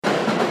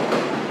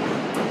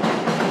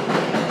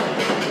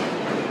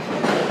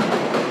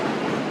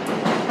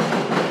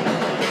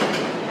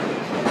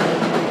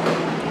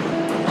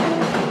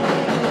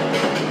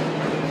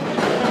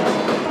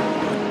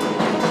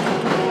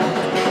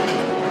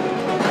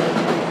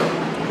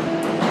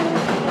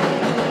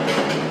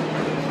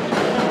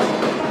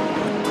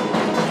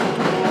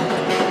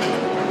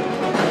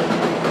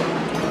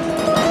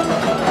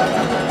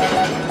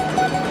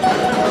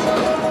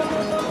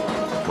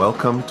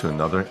Welcome to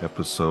another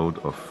episode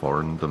of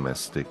Foreign,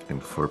 Domestic,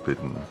 and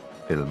Forbidden,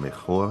 el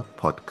mejor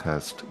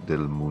podcast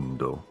del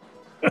mundo.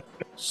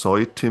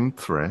 Soy Tim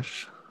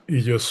Thresh, Y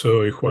yo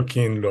soy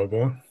Joaquín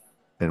Lobo.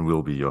 and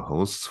we'll be your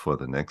hosts for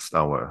the next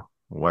hour.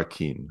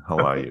 Joaquin, how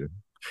are you?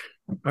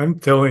 I'm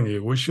telling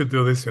you, we should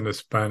do this in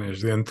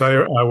Spanish, the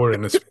entire hour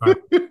in Spanish.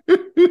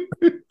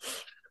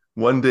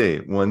 One day,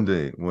 one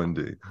day, one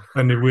day.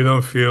 And if we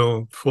don't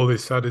feel fully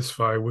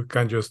satisfied, we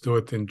can just do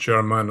it in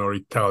German or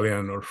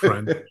Italian or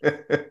French.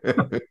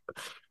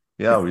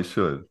 Yeah, we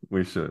should.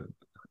 We should.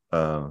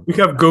 We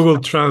have Google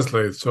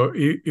Translate, so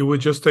it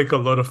would just take a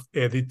lot of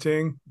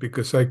editing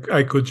because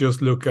I could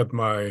just look at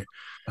my,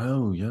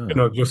 oh, yeah.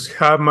 just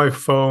have my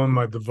phone,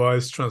 my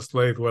device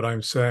translate what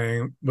I'm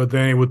saying, but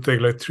then it would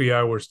take like 3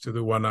 hours to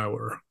do 1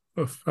 hour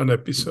of an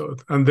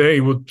episode. And then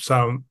it would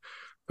sound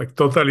like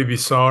totally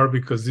bizarre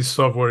because this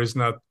software is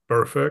not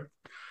perfect.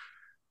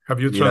 Have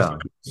you Yeah.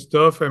 translated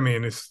stuff? I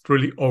mean, it's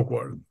really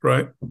awkward,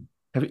 right?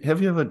 Have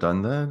you ever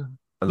done that?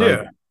 Like,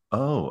 Yeah,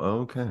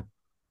 oh, okay.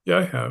 yeah,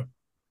 I have.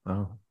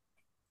 Oh,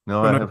 no,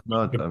 I When I have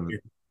not. I mean,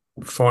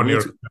 funnier.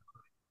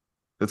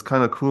 it's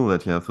kind of cool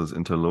that you have this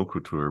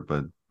interlocutor,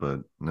 but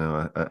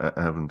no,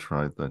 I haven't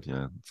tried that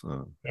yet.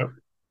 So, Yeah.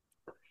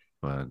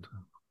 but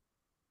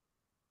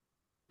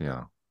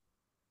yeah.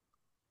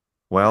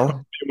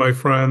 Well, My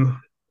friend.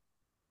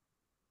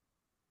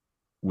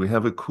 we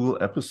have a cool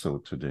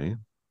episode today.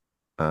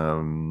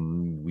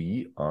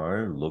 We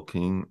are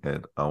looking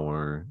at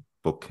our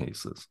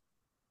bookcases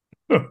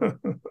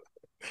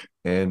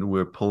and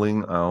we're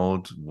pulling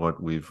out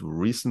what we've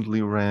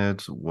recently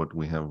read, what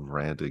we have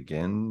read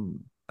again,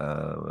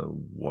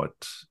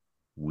 what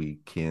we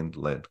can't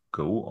let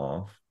go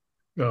of.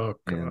 Oh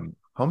God. And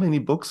how many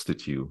books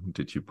did you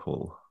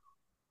pull?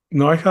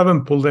 No, I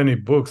haven't pulled any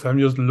books. I'm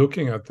just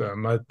looking at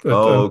them. Oh,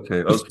 I'm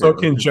okay, just okay,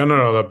 talk in okay.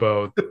 general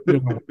about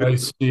what I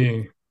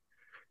see.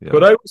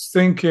 But Yeah. I was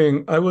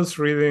thinking, I was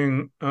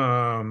reading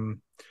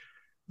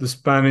the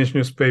Spanish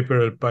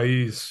newspaper El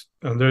País,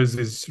 and there's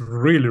this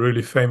really,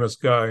 really famous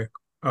guy.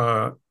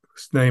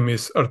 His name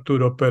is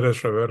Arturo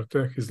Pérez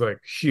Reverte. He's like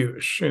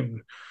huge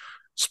in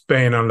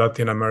Spain and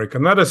Latin America.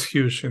 Not as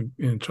huge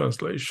in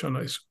translation,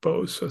 I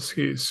suppose, as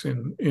he is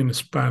in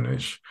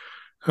Spanish.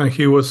 And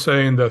he was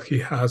saying that he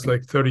has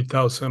like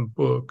 30,000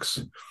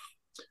 books.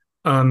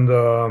 And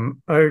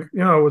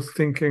I was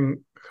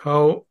thinking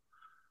how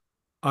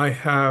I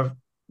have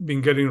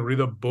been getting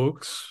rid of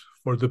books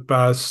for the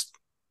past,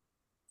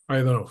 I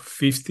don't know,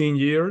 15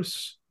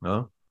 years.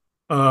 No?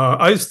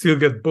 I still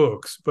get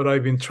books, but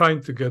I've been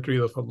trying to get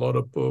rid of a lot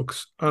of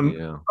books. And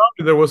Yeah.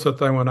 probably there was a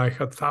time when I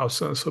had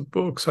thousands of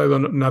books. I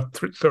don't know, not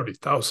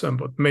 30,000,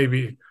 but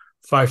maybe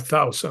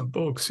 5,000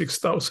 books,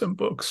 6,000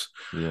 books.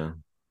 Yeah.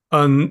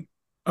 And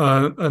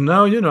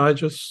now, I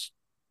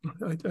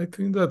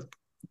think that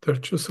there's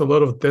just a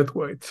lot of dead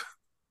weight,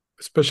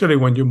 especially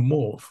when you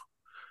move.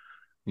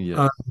 And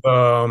Yes.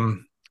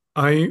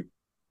 I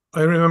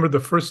I remember the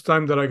first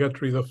time that I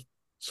got rid of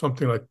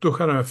something like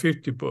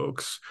 250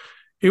 books.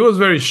 It was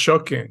very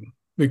shocking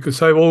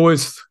because I've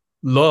always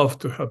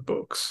loved to have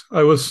books.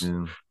 I was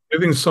Yeah.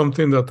 reading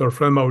something that our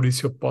friend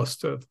Mauricio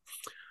posted,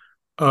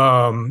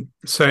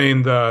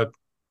 saying that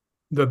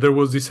there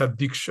was this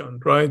addiction,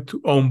 right,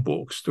 to own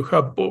books, to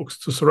have books,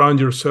 to surround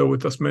yourself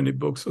with as many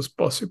books as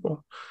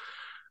possible.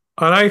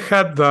 And I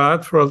had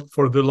that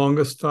for the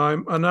longest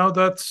time, and now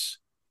that's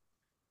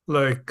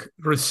like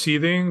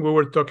receding. We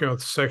were talking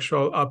about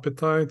sexual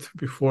appetite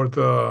before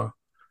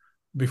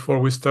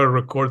we start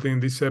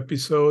recording this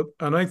episode,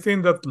 and I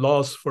think that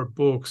loss for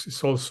books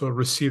is also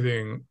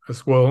receding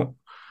as well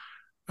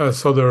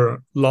as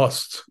other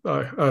lusts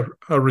are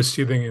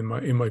receding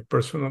in my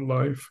personal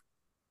life.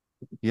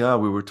 Yeah,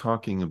 we were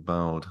talking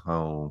about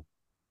how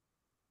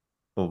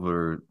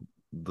over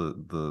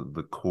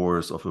the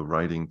course of a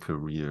writing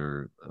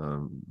career,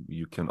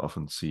 you can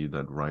often see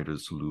that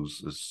writers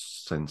lose a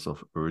sense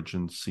of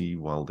urgency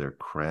while their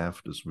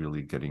craft is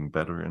really getting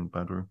better and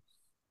better.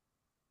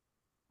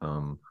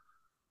 Um,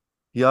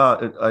 yeah,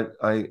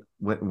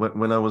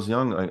 when I was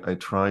young, I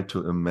tried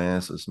to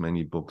amass as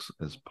many books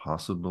as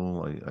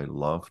possible. I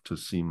love to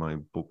see my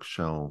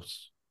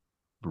bookshelves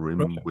brim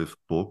Right. with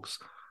books,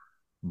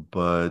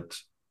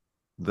 but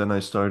then I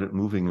started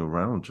moving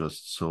around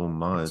just so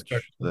much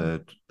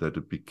Exactly. that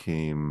it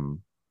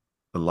became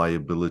a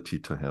liability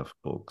to have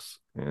books.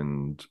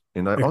 And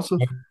I also,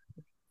 Exactly.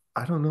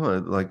 I don't know,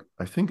 like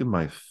I think in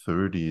my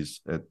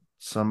 30s at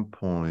some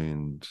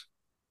point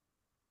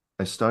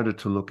I started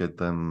to look at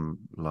them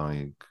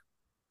like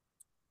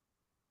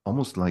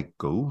almost like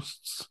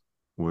ghosts,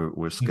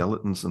 were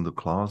skeletons in the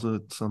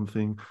closet,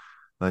 something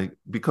like,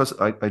 because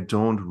I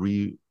don't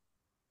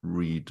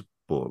reread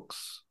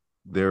books.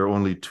 There are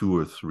only two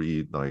or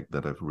three like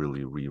that I've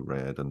really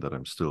reread and that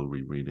I'm still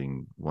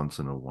rereading once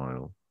in a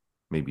while,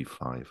 maybe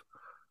five.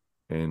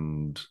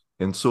 And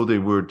so they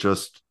were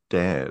just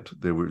dead.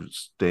 They were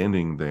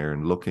standing there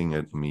and looking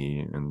at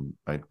me, and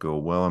I'd go,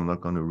 well, I'm not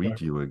going to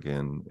read you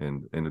again.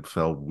 And it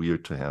felt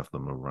weird to have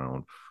them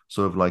around,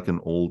 sort of like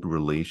an old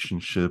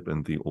relationship,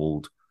 and the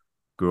old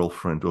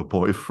girlfriend or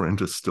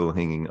boyfriend is still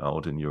hanging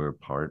out in your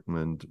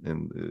apartment,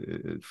 and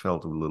it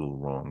felt a little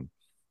wrong.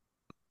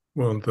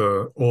 Well,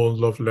 the old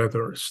love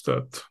letters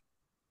that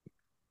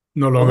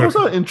no Well, longer those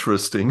are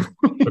interesting.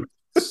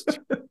 exist.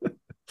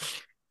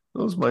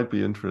 Those might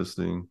be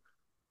interesting,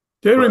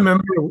 I but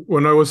remember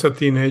when I was a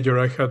teenager,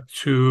 I had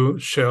two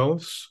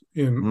shelves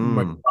in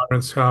my mm,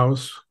 parents'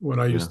 house when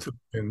I yeah. used to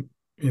live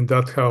in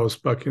that house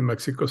back in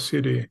Mexico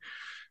City.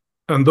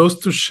 And those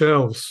two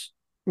shelves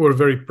were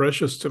very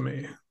precious to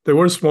me. They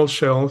were small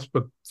shelves,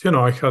 but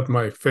I had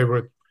my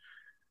favorite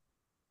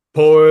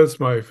poets,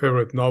 my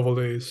favorite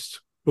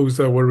novelists, books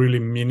that were really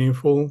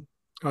meaningful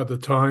at the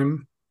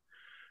time.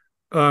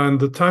 And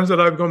the times that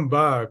I've gone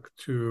back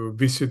to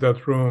visit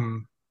that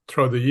room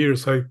throughout the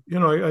years, I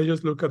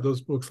just look at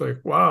those books like,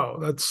 wow,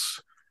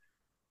 it's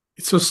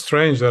so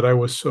strange that I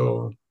was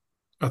so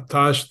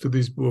attached to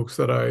these books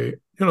that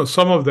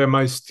some of them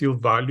I still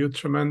value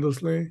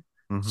tremendously.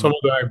 Some Hmm.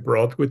 of them I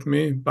brought with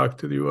me back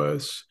to the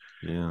US.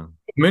 Yeah.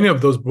 Many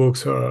of those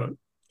books are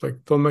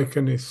like don't make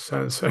any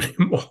sense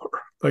anymore.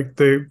 Like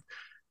they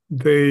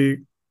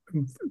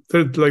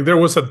like there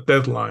was a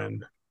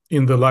deadline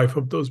in the life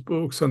of those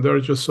books, and they're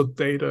just so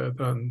dated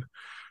and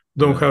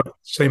don't Yeah. have the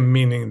same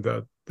meaning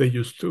that they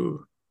used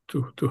to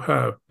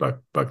have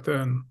back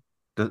then.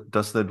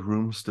 Does that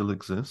room still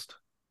exist?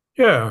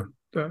 Yeah,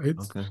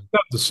 it's Okay.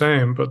 not the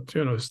same, but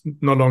it's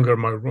no longer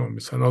my room.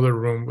 It's another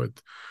room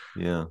with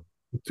Yeah.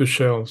 two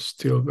shelves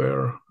still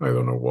there. I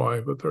don't know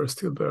why, but they're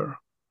still there.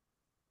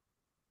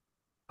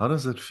 How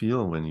does it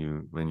feel when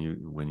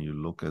you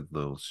look at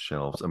those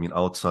shelves? I mean,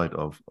 outside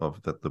of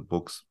that, the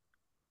books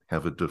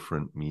have a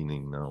different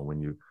meaning now.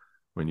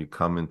 When you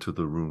come into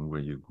the room where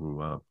you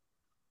grew up.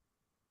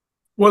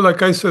 Well,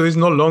 like I said, it's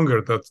no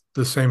longer that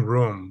the same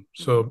room.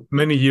 So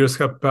many years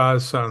have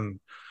passed, and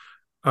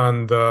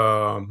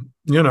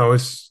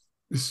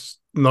it's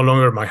no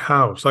longer my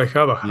house. I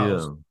have a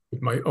house Yeah.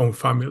 with my own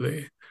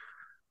family,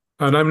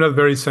 and I'm not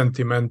very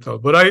sentimental.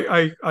 But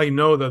I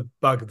know that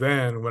back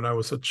then, when I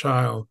was a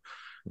child,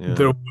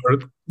 there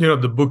Yeah. were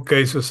the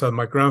bookcases at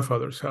my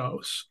grandfather's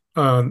house,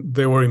 and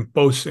they were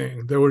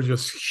imposing. They were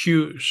just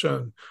huge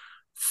and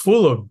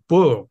full of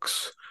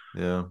books.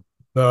 Yeah.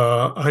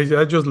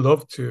 I just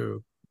love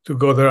to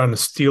go there and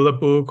steal a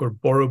book or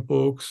borrow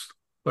books.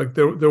 Like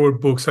there were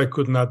books I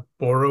could not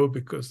borrow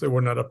because they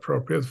were not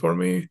appropriate for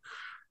me.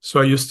 So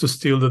I used to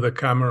steal the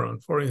Decameron,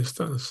 for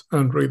instance,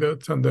 and read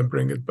it and then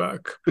bring it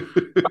back.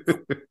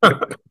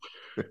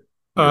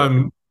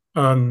 Yeah.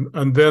 and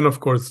and then of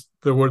course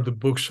there were the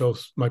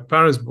bookshelves, my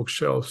parents'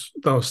 bookshelves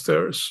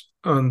downstairs,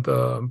 and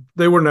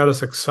they were not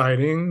as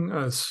exciting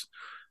as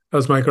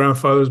my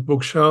grandfather's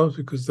bookshelves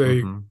because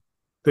Hmm.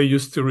 they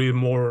used to read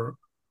more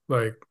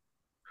like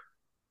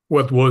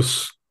what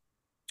was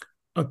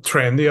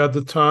trendy at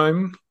the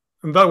time.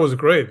 And that was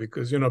great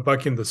because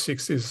back in the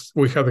 60s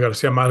we had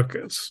Garcia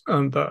Marquez,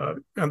 and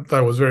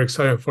that was very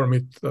exciting for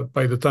me.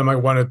 By the time I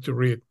wanted to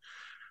read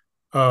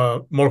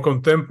more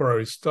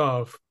contemporary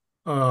stuff,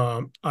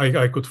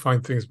 I could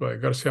find things by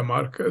Garcia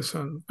Marquez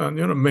and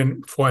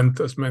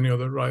Fuentes, many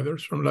other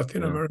writers from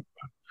Latin Yeah. America.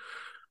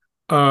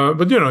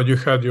 But you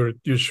had your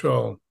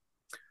usual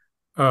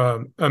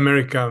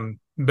American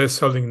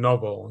best-selling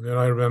novel.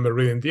 I remember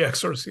reading The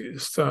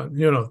Exorcist,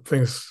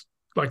 things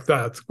like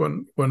that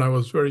when I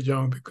was very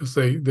young because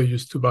they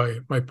used to buy.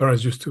 My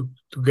parents used to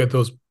get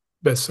those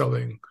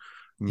best-selling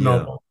Yeah.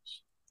 novels.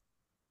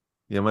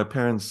 Yeah. My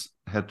parents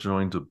had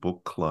joined a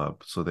book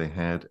club, so they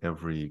had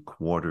every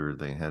quarter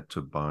they had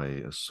to buy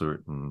a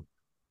certain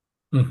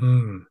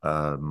Hmm.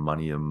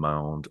 money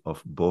amount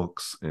of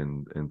books,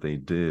 and they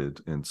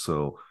did. And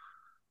so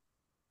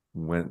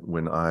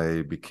when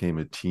I became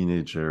a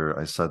teenager,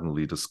 I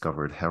suddenly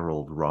discovered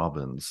Harold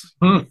Robbins.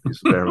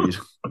 He's very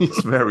he's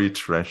very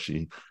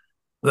trashy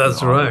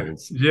That's right.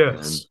 novels,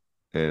 Yes.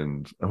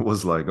 and I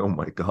was like, oh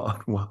my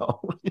god,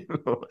 wow,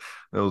 that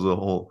was a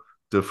whole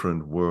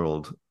different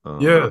world.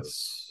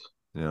 Yes.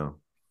 Yeah.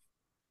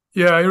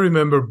 Yeah, I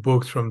remember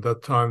books from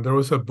that time. There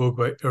was a book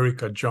by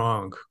Erica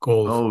Jong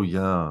called Oh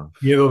yeah.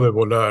 Miedo de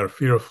Volar,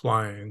 Fear of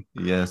Flying.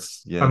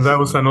 Yes. And that Yes.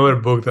 was another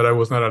book that I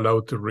was not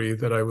allowed to read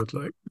that I would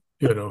like,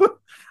 you know.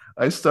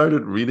 I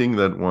started reading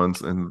that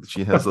once, and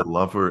she has a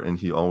lover, and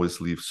he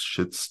always leaves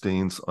shit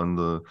stains on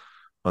the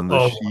Oh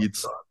my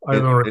sheets. God. I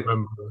And don't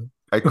remember.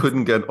 I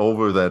couldn't get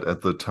over that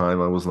at the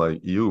time. I was like,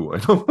 "You, I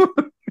don't." Want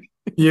to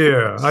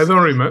Yeah, I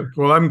don't remember.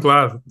 Well, I'm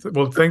glad.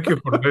 Well, thank you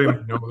for letting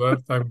me know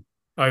that.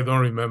 I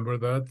don't remember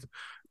that.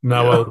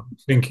 Now Yeah, I'll be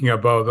thinking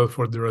about that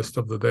for the rest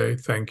of the day.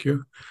 Thank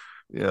you.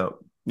 yeah,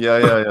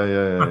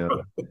 yeah.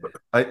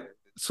 I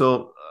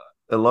so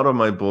a lot of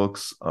my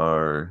books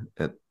are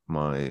at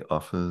my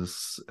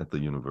office at the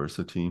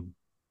university.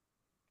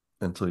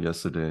 Until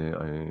yesterday,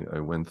 I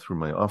went through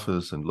my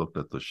office and looked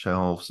at the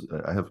shelves.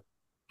 I have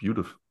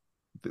beautiful.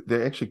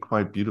 They're actually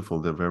quite beautiful.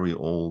 They're very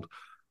old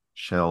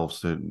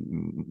shelves. They're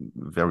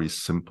very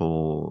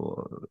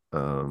simple,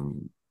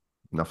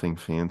 nothing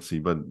fancy,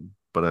 but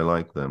I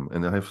like them.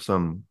 And I have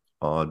some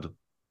odd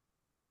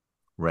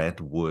red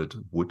wood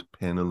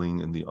paneling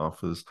in the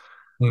office,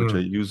 which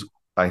I Mm. use.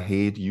 I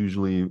hate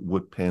usually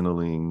wood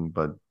paneling,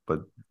 but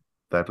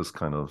that is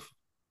kind of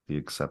the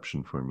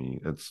exception for me.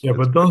 Yeah, It's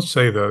but don't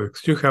say that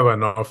 'cause you have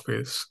an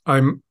office.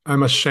 I'm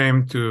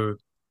ashamed to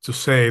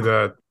say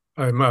that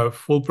I'm a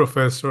full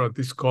professor at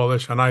this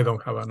college and I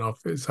don't have an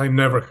office. I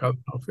never had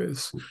an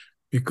office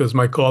because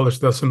my college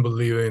doesn't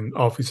believe in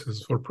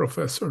offices for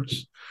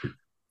professors,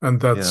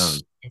 and yeah,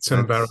 it's that's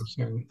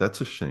embarrassing.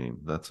 that's a shame.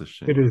 That's a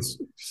It shame. is.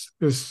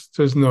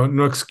 There's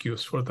no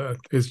excuse for that.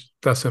 It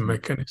doesn't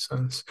make any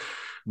sense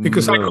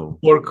because I could No.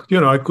 work.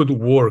 I could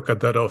work at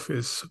that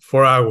office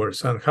for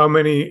hours. And how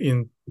many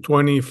in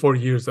 24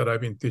 years that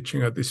I've been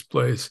teaching at this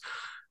place?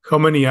 How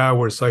many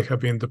hours I have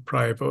been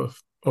deprived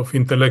of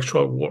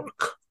intellectual work,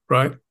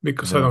 right?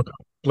 Because I Yeah. don't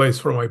have a place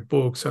for my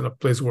books and a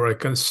place where I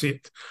can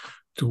sit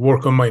to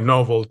work on my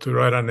novel, to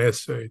write an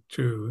essay,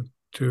 to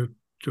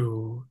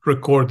to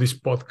record this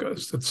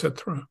podcast,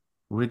 etc.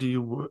 Where do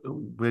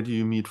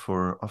you meet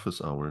for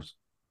office hours?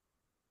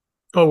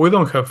 Oh, we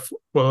don't have,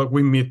 well,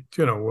 we meet,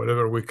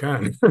 whatever we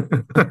can.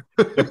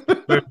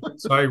 The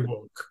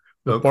sidewalk,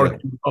 the Okay.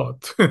 parking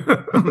lot.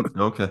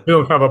 Okay. We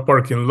don't have a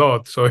parking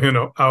lot, so,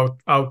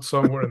 out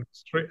somewhere in the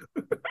street.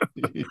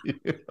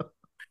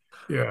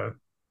 Yeah,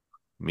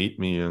 Meet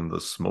me in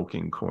the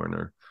smoking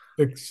corner.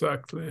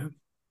 exactly.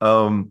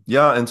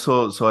 Yeah, and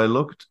so I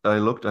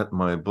looked at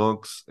my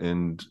books,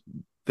 and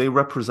they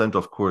represent,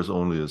 of course,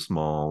 only a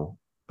small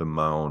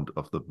amount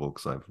of the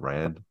books I've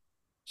read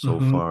so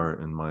Hmm. far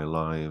in my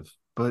life.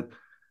 But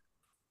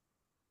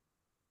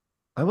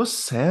I was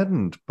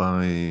saddened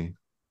by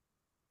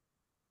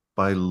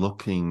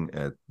looking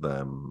at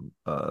them,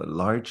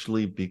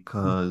 largely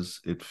because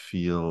it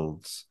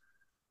feels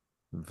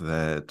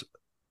that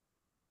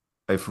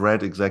I've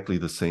read exactly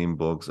the same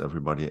books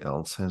everybody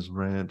else has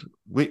read,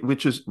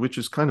 which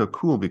is kind of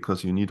cool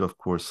because you need, of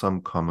course,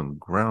 some common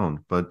ground.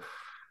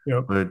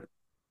 Yep. But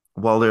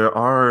while there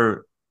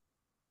are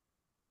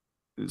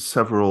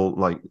several,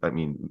 like, I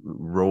mean,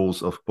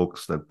 rows of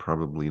books that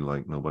probably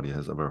like nobody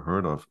has ever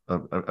heard of,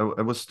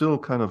 I was still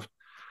kind of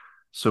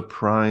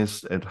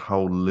surprised at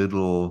how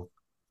little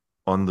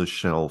on the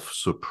shelf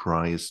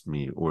surprised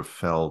me or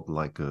felt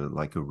like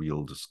a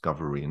real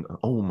discovery. And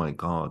oh my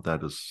God,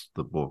 that is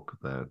the book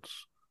that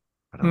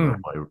I don't know,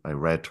 Hmm. I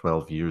read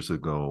 12 years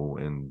ago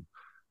and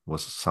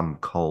was some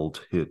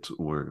cult hit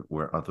or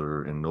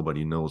other, and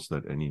nobody knows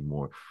that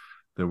anymore.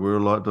 There were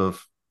a lot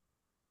of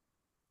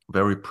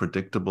very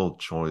predictable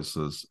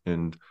choices,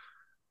 and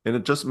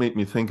it just made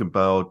me think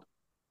about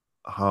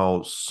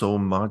how so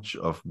much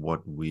of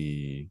what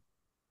we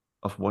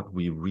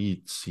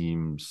read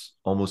seems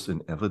almost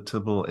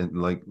inevitable, and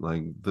like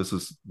this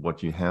is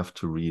what you have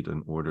to read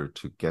in order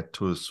to get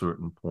to a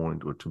certain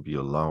point or to be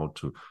allowed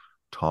to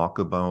talk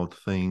about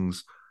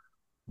things,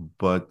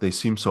 but they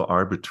seem so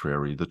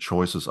arbitrary. The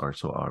choices are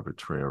so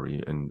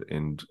arbitrary, and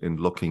in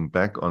looking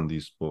back on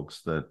these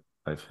books that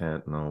I've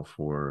had now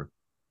for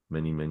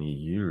many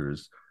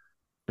years,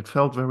 it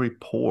felt very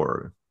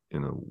poor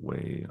in a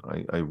way.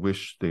 I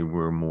wish they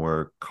were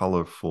more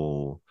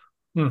colorful,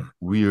 Hmm.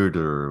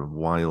 weirder,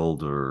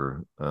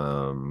 wilder,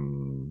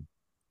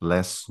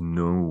 less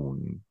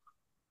known,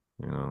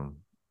 you know.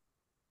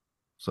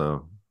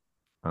 So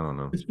I don't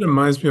know. It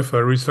reminds me of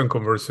a recent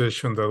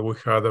conversation that we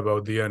had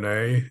about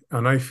DNA,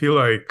 and I feel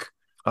like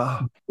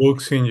Ah,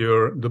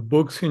 the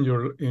books in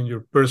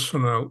your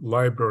personal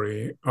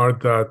library are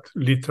that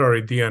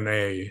literary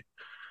DNA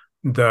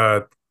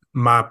that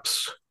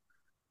maps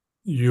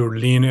your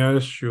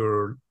lineage,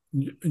 your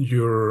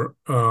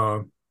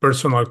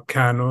personal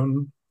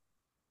canon,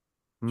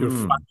 your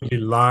mm, family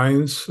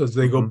lines as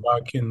they go mm-hmm,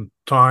 back in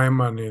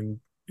time and in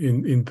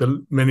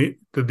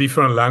the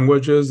different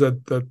languages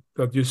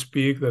that you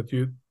speak,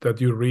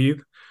 that you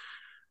read.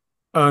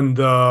 And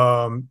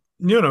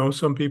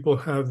some people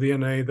have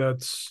DNA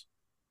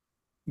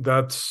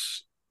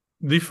that's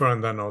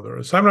different than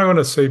others. I'm not going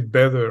to say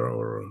better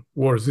or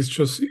worse. It's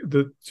just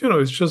that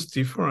it's just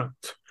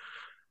different.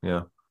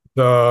 yeah,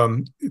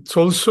 It's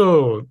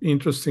also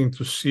interesting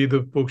to see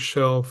the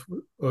bookshelf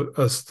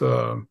as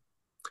the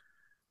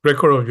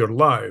record of your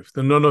life,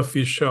 the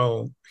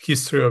non-official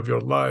history of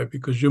your life,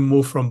 because you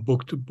move from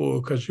book to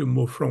book as you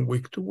move from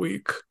week to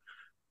week.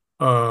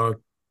 Uh,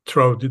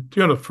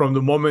 from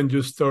the moment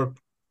you start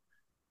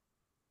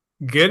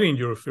getting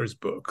your first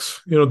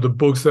books, the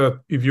books that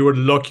if you were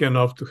lucky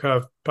enough to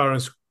have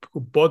parents who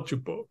bought you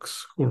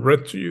books, who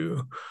read to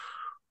you,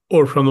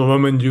 or from the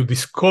moment you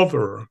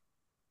discover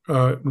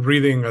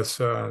reading as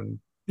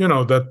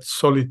that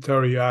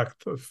solitary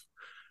act of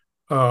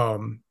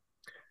um,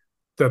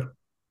 that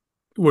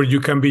where you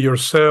can be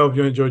yourself,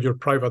 you enjoy your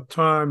private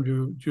time,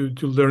 you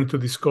learn to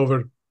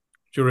discover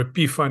your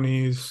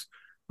epiphanies,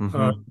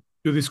 uh, mm-hmm,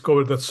 you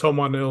discover that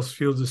someone else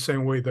feels the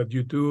same way that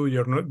you do.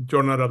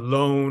 You're not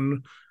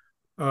alone.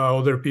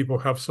 Other people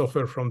have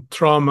suffered from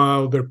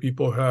trauma. Other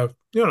people have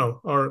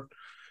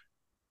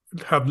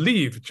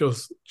lived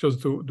just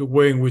the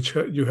way in which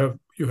you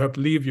have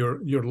lived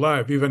your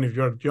life, even if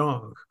you're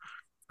young,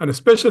 and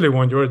especially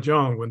when you're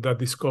young, when that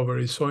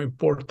discovery is so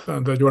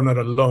important that you're not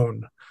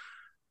alone,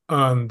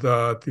 and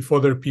if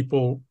other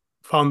people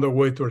found a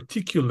way to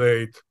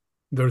articulate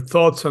their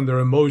thoughts and their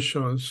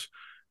emotions,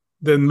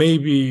 then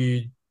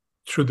maybe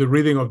through the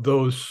reading of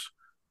those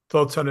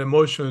thoughts and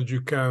emotions,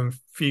 you can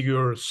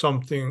figure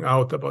something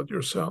out about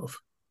yourself.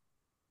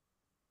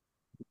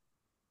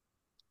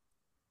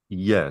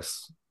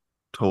 Yes,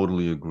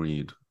 totally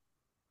agreed.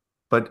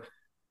 But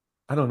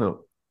I don't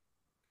know.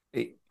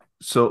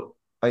 So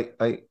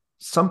I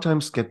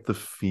sometimes get the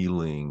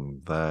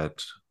feeling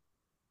that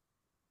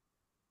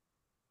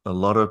a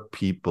lot of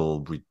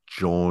people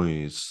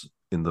rejoice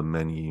in the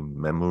many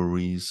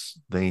memories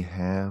they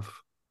have,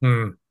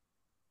 Mm.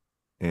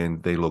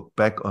 and they look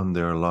back on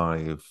their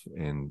life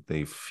and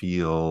they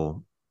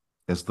feel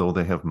as though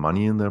they have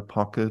money in their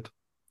pocket.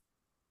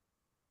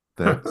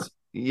 That's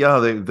yeah,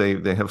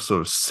 they have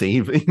sort of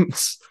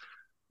savings,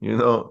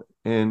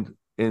 and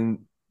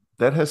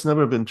that has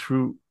never been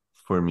true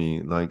for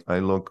me. Like I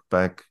look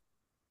back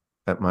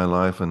at my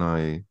life and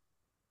I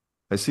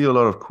see a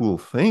lot of cool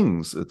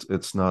things.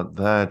 It's not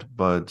that,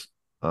 but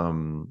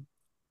um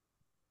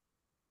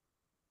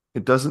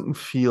it doesn't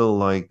feel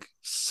like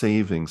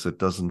savings. It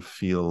doesn't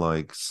feel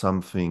like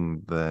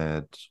something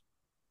that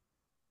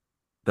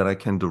I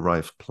can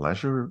derive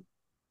pleasure,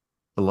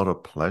 a lot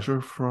of pleasure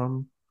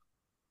from.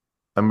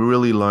 I'm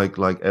really like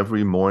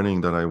every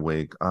morning that I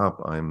wake up,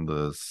 I'm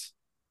this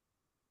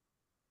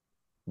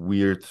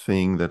weird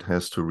thing that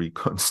has to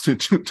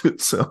reconstitute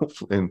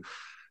itself and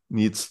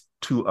needs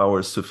 2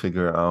 hours to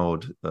figure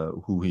out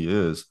who he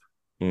is.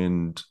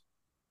 And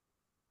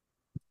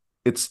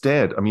it's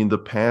dead. I mean, the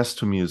past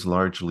to me is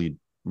largely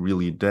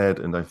really dead.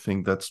 And I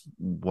think that's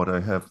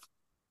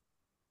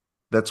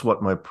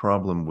what my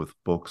problem with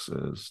books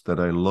is, that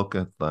I look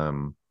at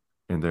them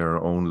and there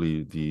are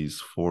only these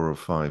 4 or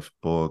 5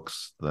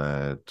 books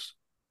that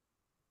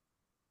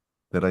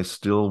I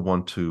still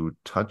want to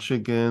touch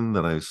again,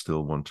 that I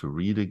still want to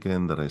read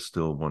again, that I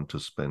still want to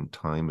spend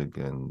time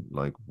again.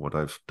 Like what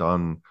I've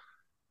done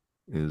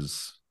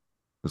is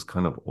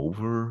kind of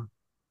over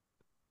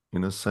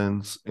in a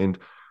sense, and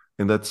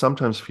that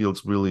sometimes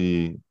feels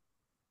really,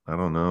 I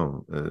don't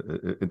know,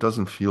 it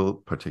doesn't feel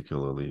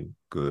particularly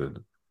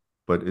good,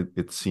 but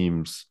it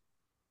seems,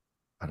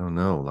 I don't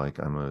know, like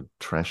I'm a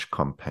trash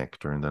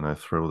compactor and then I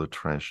throw the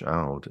trash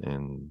out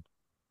and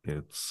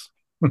it's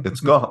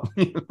it's gone,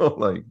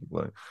 like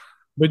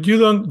But you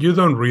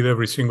don't read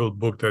every single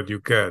book that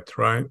you get,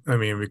 right? I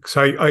mean, because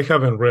I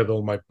haven't read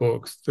all my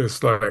books.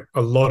 There's like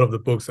a lot of the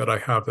books that I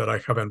have that I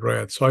haven't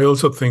read. So I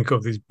also think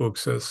of these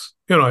books as,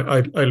 I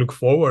look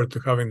forward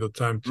to having the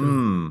time to,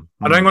 and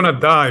I'm mm. gonna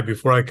die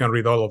before I can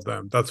read all of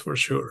them. That's for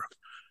sure.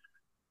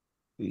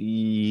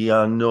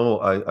 Yeah, no,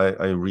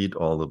 I read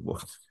all the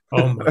books.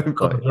 Oh my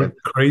God, I you're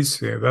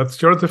crazy.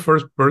 You're the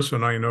first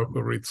person I know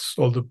who reads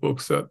all the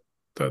books that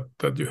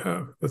you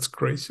have. That's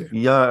crazy.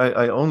 Yeah,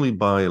 I only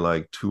buy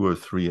like 2 or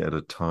 3 at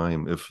a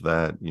time, if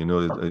that.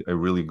 I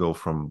really go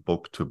from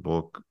book to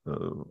book,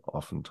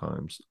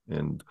 oftentimes,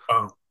 and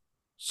Wow.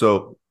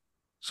 so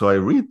so I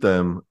read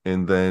them,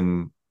 and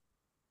then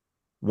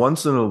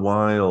once in a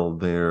while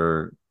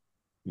they're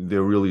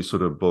really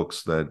sort of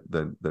books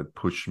that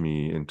push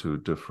me into a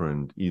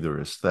different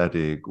either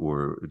aesthetic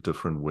or a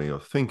different way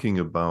of thinking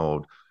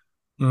about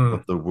Mm.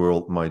 what the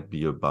world might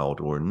be about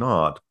or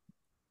not.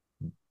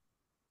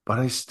 But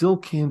I still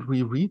can't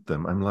reread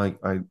them. I'm like,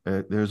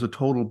 there's a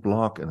total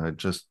block, and I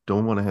just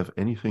don't want to have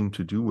anything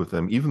to do with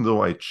them. Even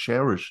though I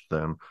cherish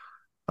them,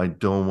 I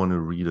don't want to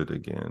read it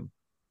again.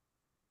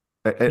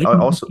 You, I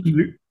also,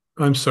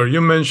 I'm sorry,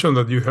 you mentioned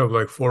that you have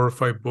like 4 or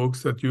 5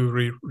 books that you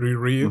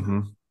reread.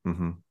 mm-hmm,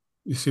 mm-hmm.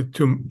 Is it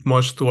too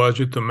much to ask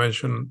you to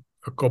mention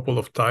a couple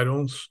of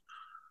titles?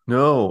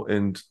 No,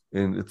 and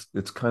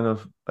it's kind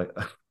of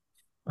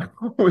I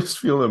always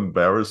feel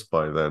embarrassed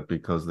by that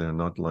because they're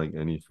not like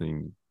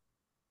anything.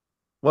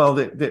 Well,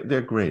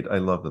 they're great. I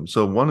love them.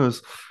 So one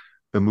is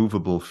A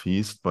Movable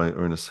Feast by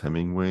Ernest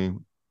Hemingway. Hmm.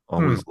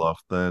 Always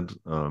loved that.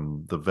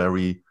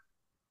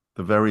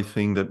 The very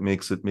thing that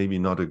makes it maybe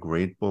not a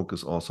great book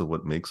is also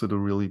what makes it a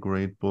really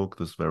great book.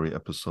 This very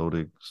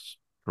episodic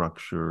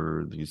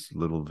structure, these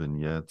little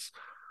vignettes.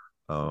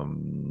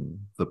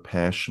 The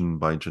Passion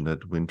by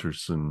Jeanette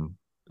Winterson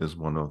is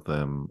one of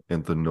them,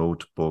 and The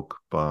Notebook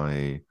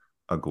by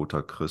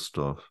Agota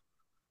Christoph.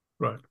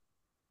 Right.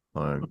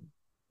 Uh,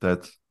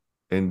 that's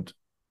and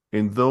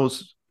in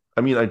those,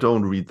 I mean, I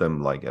don't read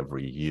them like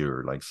every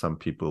year. Like some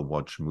people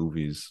watch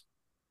movies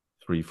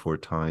 3, 4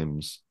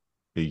 times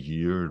a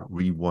year,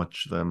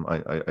 rewatch them.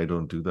 I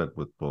don't do that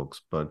with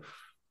books, but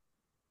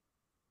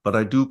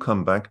I do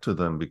come back to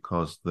them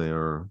because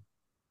they're,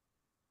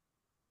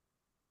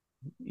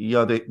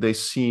 yeah, they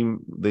seem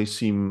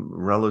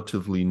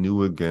relatively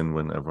new again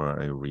whenever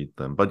I read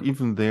them. But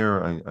even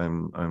there,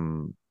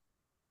 I'm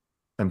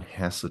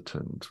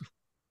hesitant.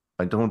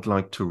 I don't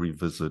like to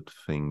revisit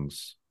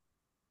things,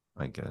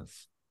 I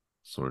guess,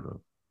 sort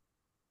of,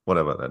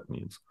 whatever that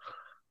means.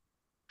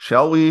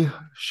 Shall we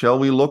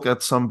look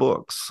at some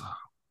books?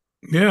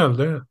 Yeah,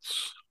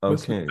 let's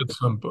look Okay. at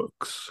some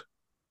books.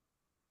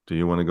 Do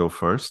you want to go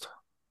first?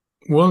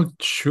 Well,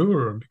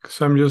 sure,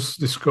 because I'm just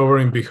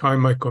discovering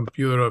behind my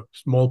computer a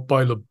small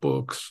pile of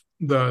books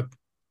that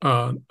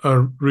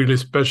are really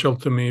special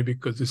to me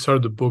because these are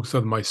the books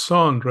that my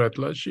son read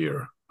last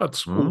year at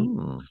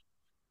school.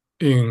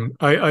 Mm.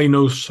 I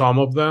know some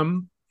of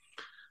them,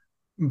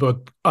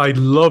 but I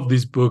love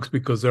these books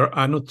because they're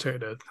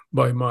annotated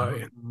by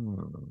my,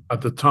 Oh.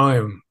 at the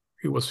time,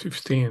 he was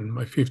 15,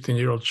 my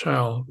 15-year-old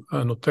child,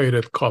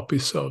 annotated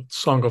copies of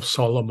Song of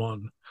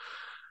Solomon,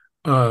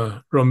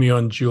 Romeo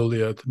and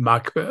Juliet,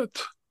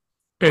 Macbeth,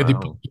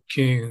 Oedipus Wow. the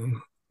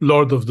King,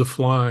 Lord of the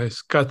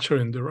Flies, Catcher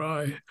in the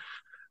Rye.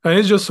 And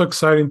it's just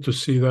exciting to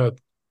see that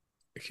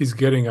he's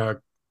getting a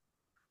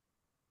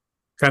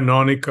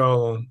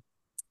canonical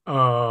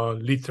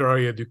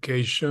literary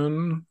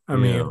education. I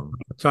mean, Yeah.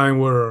 a time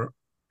where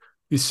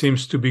it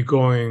seems to be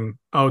going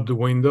out the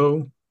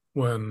window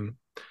when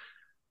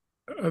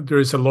there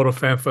is a lot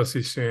of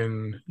emphasis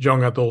in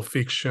young adult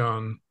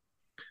fiction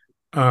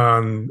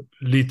and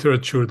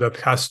literature that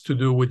has to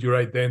do with your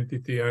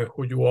identity and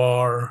who you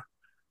are,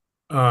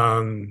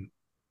 and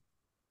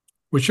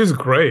which is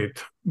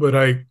great. But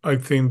I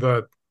think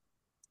that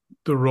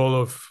the role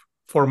of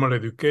formal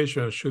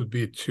education should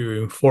be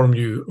to inform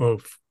you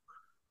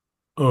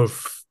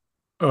of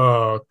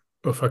uh,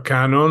 of a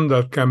canon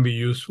that can be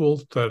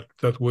useful,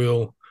 that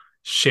will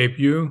shape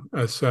you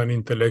as an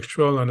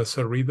intellectual and as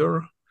a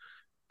reader.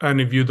 And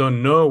if you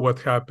don't know what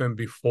happened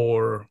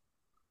before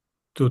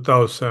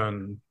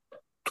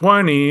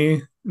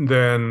 2020,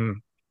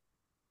 then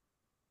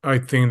I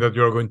think that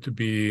you're going to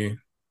be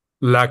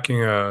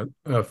lacking a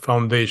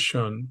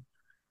foundation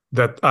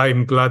that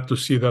I'm glad to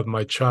see that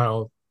my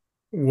child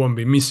won't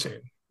be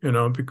missing,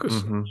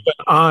 because Mm-hmm.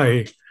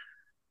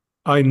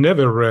 I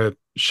never read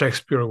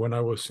Shakespeare when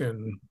I was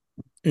in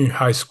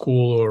high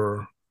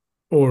school,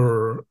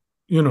 or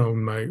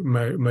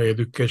my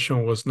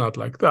education was not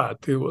like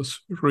that. It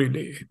was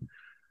really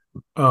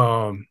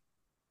um,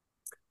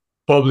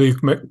 public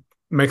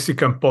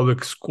Mexican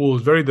public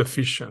schools, very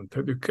deficient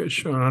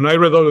education. And I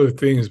read other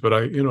things, but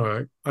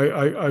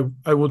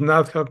I would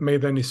not have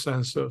made any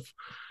sense of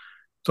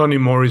Toni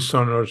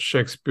Morrison or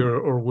Shakespeare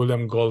or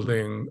William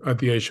Golding at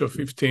the age of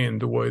 15,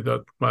 the way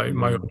that my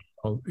Yeah. own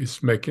child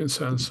is making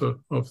sense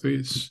of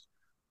this.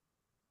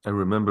 I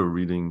remember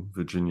reading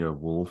Virginia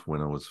Woolf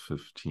when I was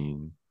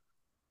 15,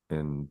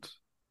 and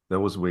that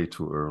was way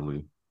too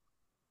early.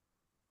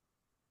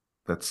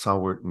 That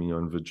soured me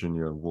on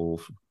Virginia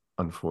Woolf,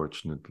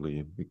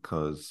 unfortunately,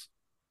 because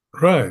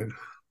Right,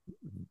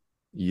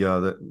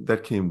 yeah,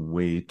 that came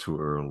way too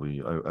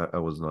early. I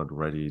was not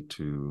ready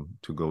to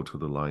go to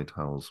the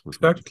lighthouse with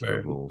Virginia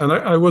exactly. Woolf. And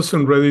I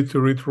wasn't ready to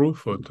read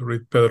Rulfo, to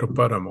read Pedro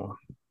Páramo.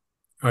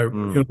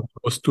 Mm, It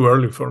was too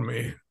early for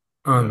me,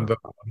 yeah. and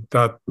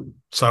that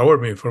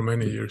soured me for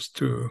many years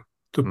to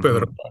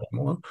Pedro Hmm.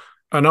 Páramo.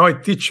 And now I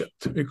teach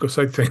it because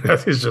I think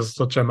that is just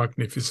such a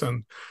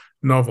magnificent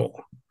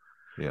novel.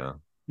 Yeah.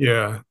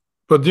 Yeah.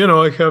 But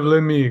I have,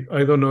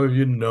 I don't know if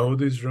you know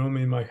this room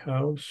in my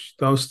house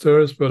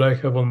downstairs, but I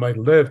have on my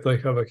left, I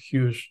have a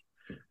huge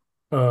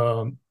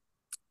um,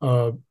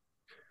 uh,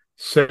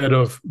 set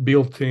of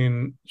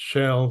built-in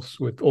shelves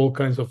with all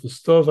kinds of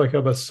stuff. I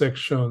have a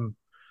section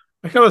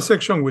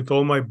with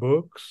all my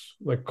books,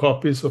 like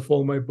copies of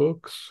all my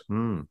books,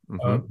 Mm,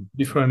 hmm.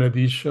 different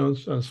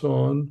editions, and so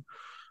on.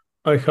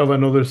 I have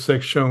another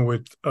section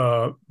with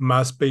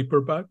mass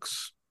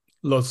paperbacks,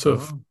 lots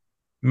of Oh.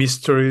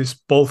 mysteries,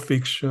 pulp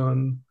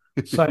fiction,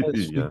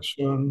 science Yeah.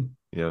 fiction.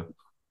 Yeah.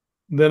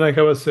 Then I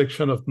have a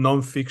section of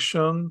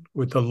nonfiction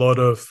with a lot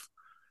of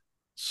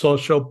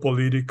social,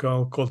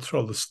 political,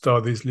 cultural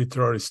studies,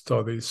 literary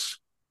studies,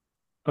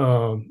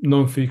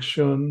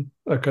 nonfiction,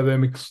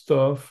 academic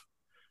stuff.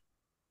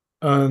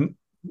 And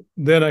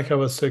then I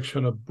have a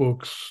section of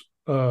books,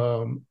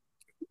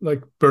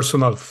 like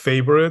personal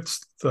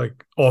favorites,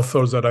 like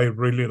authors that I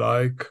really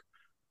like.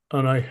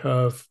 And I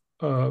have,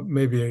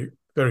 maybe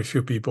very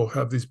few people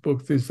have this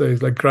book these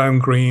days, like Graham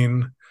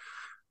Greene,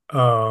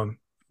 um,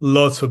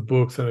 lots of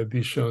books and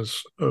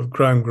editions of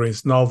Graham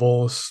Greene's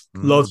novels,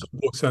 lots Mm, of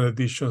books and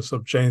editions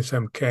of James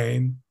M.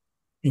 Cain,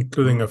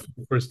 including a mm,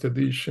 few first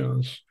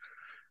editions.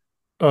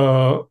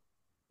 Uh,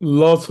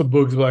 Lots of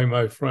books by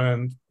my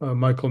friend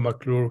Michael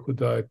McClure, who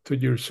died 2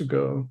 years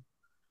ago,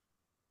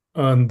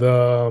 and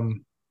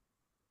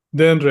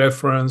then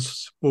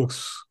reference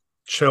books,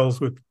 shelves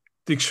with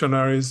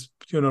dictionaries.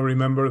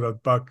 Remember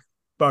that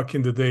back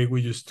in the day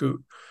we used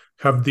to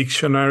have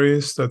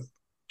dictionaries that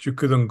you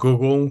couldn't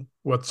Google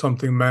what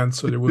something meant,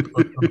 so you would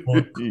go to a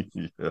book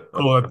yeah.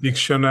 called a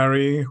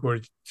dictionary where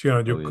you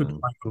Oh, could yeah.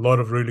 find a lot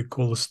of really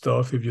cool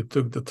stuff if you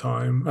took the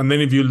time. And then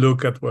if you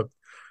look at what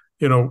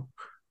you know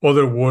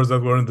other words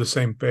that were on the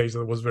same page,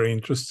 that was very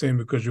interesting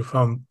because you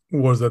found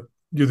words that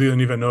you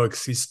didn't even know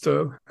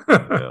existed.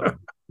 Yeah.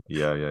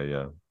 Yeah. Yeah.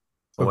 Yeah.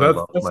 So Oh, I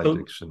love that's my a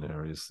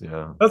dictionaries.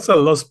 Yeah. that's a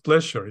lost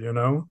pleasure.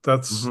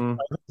 That's Hmm.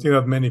 I don't think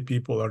that many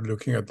people are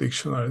looking at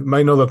dictionaries.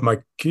 I know that my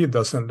kid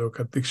doesn't look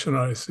at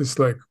dictionaries. It's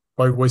like,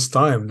 why waste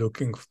time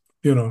looking, for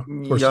Yeah,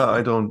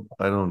 something.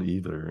 I don't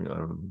either.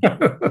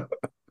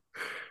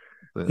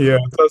 Yeah,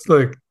 that's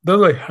like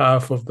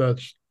half of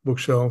that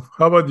bookshelf.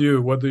 How about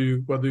you? What do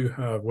you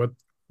have? What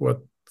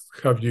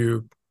have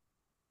you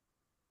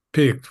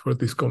picked for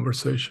this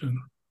conversation?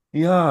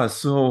 Yeah,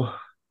 so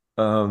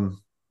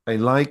um I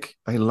like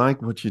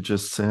what you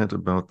just said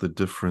about the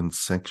different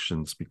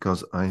sections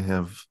because I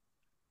have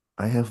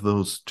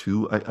those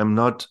too. I'm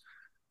not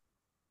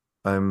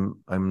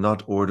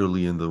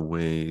orderly in the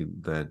way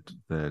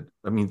that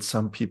I mean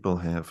some people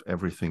have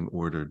everything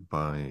ordered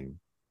by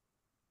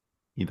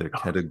either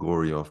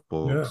category of Yeah.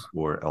 books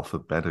or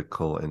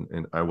alphabetical,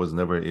 and I was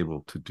never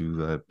able to do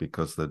that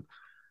because that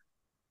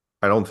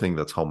I don't think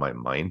that's how my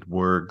mind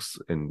works.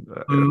 And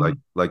Mm,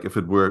 like if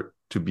it were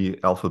to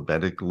be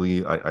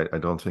alphabetically, I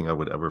don't think I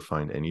would ever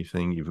find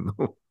anything, even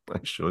though I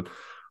should.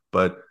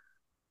 But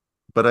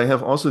but I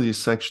have also these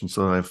sections.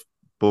 So I have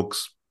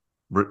books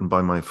written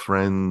by my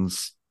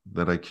friends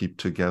that I keep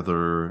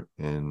together,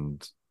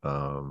 and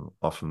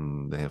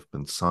often they have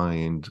been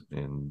signed.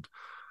 And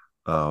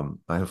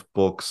I have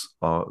books,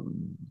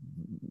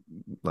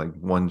 like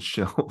one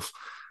shelf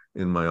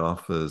in my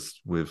office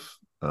with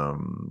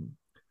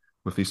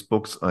these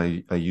books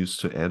I used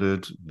to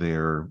edit.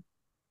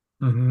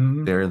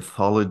 hmm They're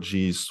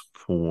anthologies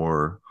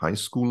for high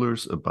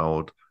schoolers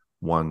about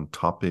one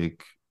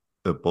topic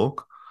a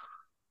book.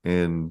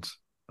 And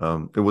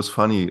it was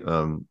funny.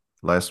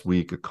 Last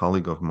week, a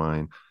colleague of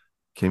mine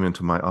came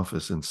into my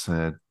office and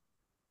said,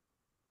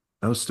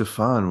 "Oh,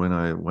 Stefan, when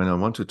I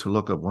wanted to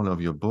look up one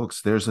of your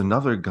books, there's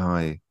another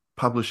guy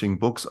publishing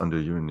books under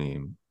your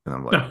name." And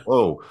I'm like,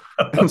 "Whoa!"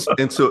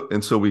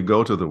 And so we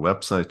go to the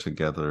website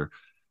together,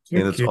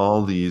 and it's Okay.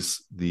 all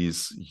these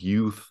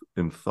youth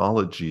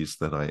anthologies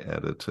that I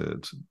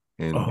edited.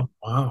 And Oh,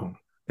 wow.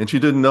 and she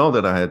didn't know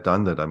that I had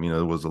done that. I mean,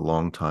 it was a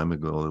long time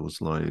ago. It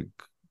was like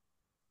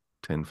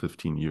 10,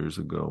 15 years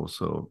ago.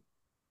 So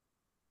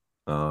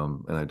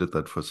and I did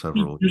that for You,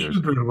 several you years.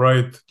 should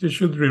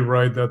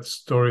rewrite that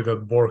story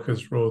that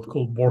Borges wrote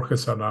called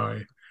Borges and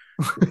I.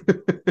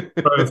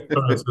 Right,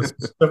 so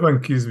Stefan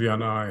Kisby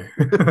and I.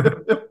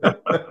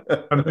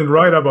 And then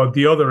write about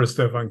the other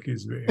Stefan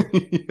Kisby.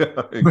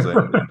 Yeah,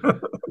 exactly.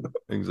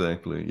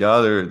 Exactly. Yeah,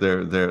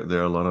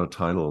 there are a lot of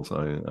titles.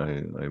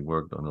 I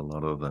worked on a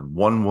lot of them.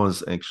 One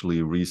was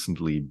actually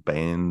recently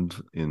banned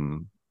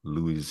in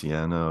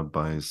Louisiana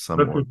by some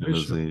Reputation.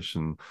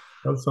 organization.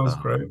 That sounds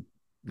great.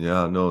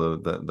 Yeah, no,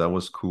 that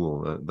was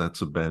cool.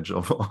 That's a badge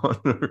of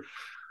honor.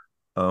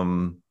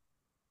 Um,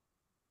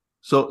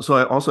 so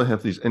I also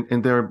have these,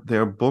 and there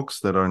are books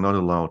that are not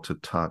allowed to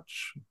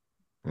touch,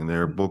 and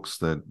there are books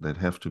that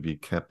have to be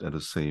kept at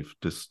a safe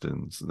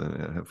distance,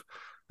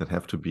 that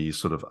have to be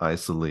sort of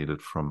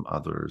isolated from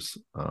others,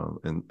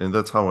 and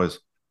that's how I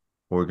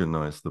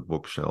organize the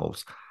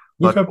bookshelves.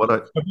 You But have what I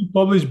have you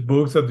published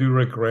books that you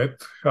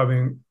regret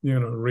having,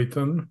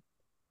 written?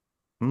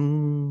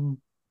 mm,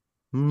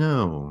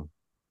 no,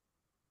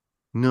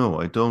 no,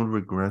 I don't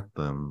regret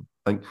them.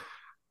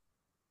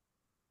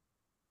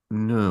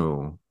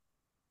 No,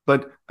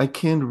 but I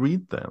can't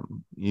read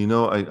them.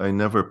 I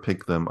never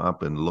pick them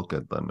up and look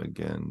at them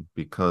again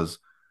because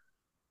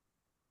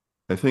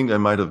I think I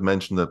might have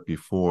mentioned that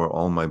before.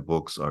 All my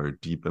books are a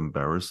deep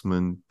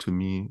embarrassment to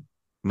me,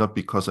 not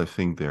because I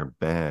think they're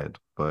bad,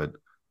 but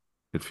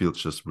it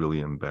feels just really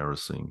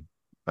embarrassing.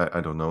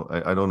 I don't know.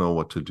 I don't know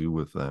what to do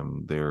with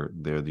them. They're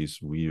these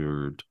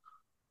weird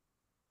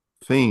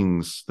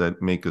things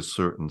that make a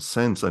certain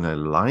sense, and I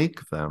like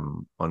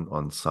them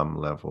on some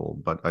level,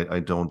 but I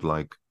don't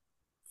like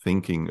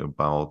thinking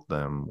about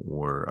them,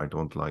 or I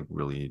don't like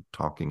really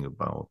talking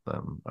about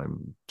them.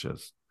 I'm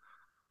just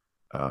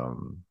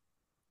um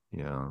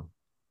yeah.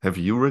 Have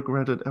you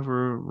regretted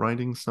ever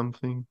writing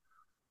something?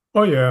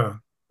 Oh yeah.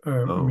 I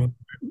Oh. mean,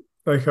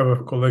 I have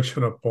a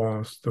collection of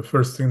poems. The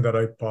first thing that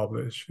I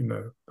published,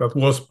 that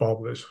was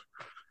published.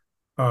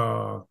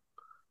 Uh,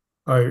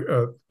 I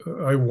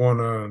I won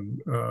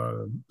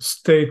a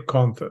state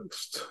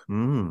contest,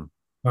 Mm.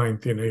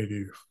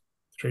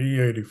 1983,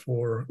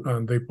 84,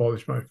 and they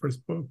published my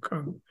first book.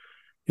 And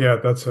yeah,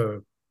 that's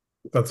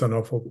an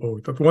awful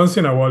book. That once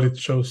in a while it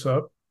shows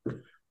up.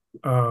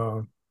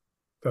 Uh,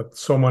 that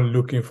someone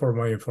looking for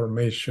my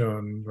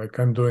information, like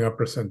I'm doing a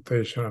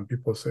presentation and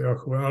people say, "Oh,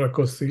 Juan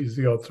Alacoste is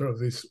the author of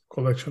this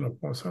collection of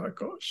poems." I'm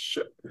like, "Oh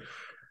shit,"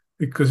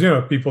 because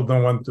people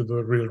don't want to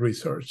do real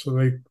research, so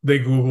they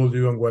Google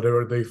you and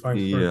whatever they find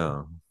first.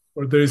 Yeah.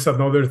 Or there is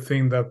another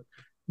thing that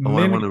Oh,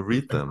 I many want to years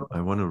read them. ago,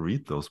 I want to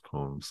read those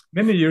poems.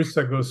 many years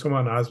ago,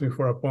 someone asked me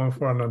for a poem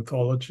for an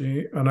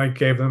anthology, and I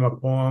gave them a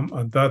poem,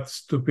 and that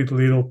stupid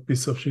little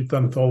piece of shit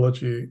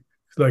anthology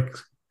like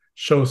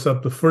shows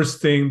up the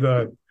first thing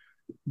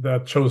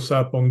that shows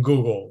up on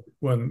Google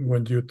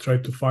when you try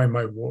to find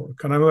my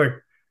work. And I'm like,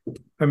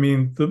 I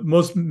mean, the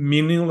most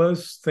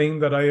meaningless thing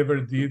that I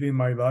ever did in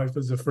my life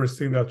is the first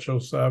thing that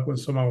shows up when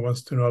someone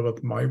wants to know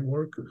about my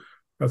work.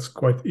 That's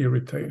quite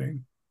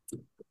irritating.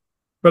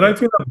 But Yeah. I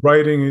think that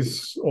writing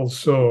is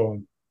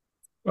also,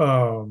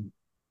 um,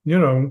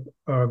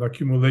 an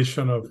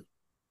accumulation of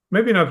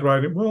maybe not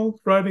writing, well,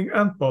 writing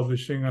and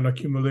publishing, an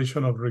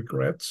accumulation of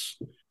regrets,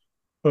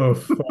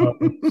 of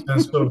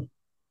sense of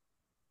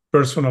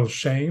personal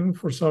shame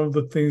for some of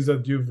the things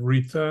that you've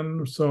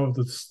written, some of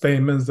the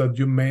statements that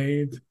you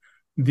made,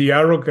 the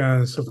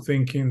arrogance of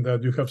thinking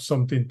that you have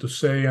something to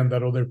say and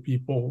that other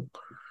people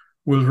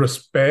will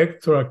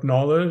respect or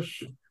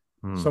acknowledge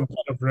Hmm. some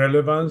kind of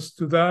relevance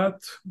to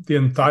that, the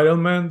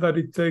entitlement that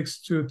it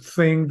takes to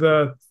think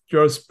that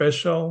you're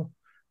special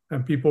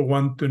and people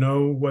want to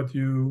know what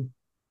you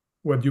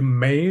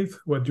made,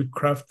 what you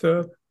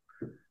crafted.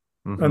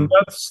 And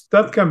Hmm.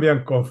 that can be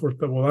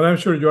uncomfortable. And I'm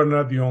sure you're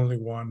not the only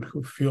one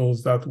who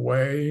feels that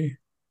way,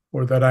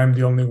 or that I'm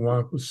the only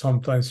one who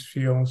sometimes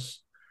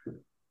feels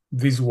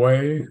this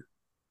way.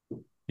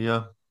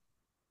 Yeah.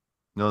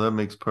 No, that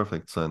makes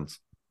perfect sense.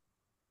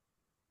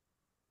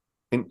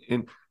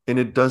 And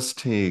it does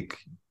take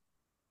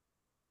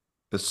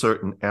a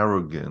certain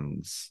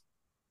arrogance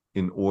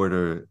in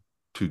order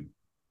to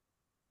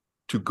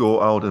to go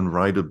out and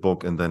write a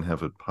book and then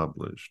have it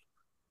published.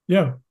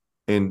 Yeah.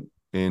 And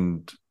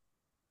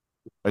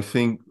I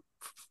think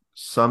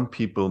some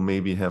people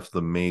maybe have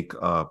the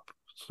makeup,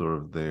 sort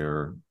of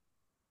their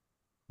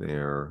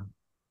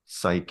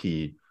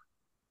psyche,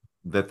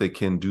 that they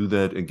can do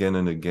that again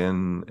and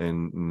again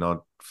and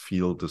not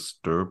feel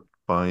disturbed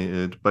by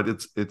it. But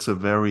it's a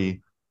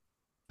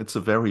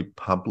very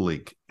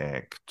public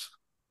act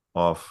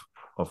of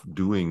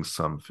doing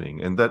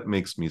something, and that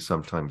makes me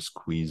sometimes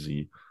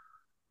queasy.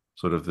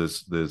 Sort of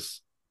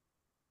this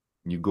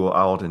you go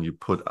out and you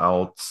put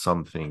out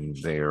something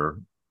there,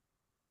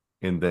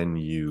 and then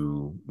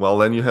you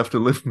have to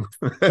live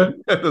with it.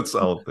 It's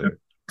out there.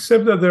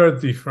 Except that there are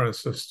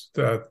differences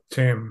to that,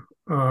 Tim.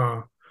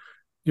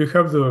 You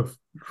have the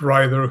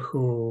writer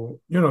who,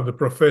 the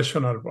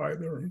professional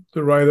writer,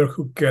 the writer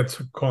who gets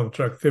a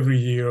contract every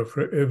year or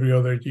for every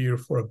other year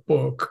for a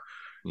book,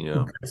 who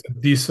Yeah. gets a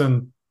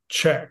decent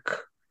check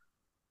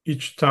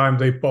each time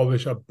they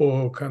publish a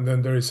book, and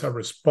then there is a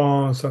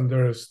response, and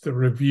there's the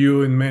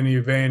review in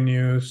many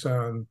venues,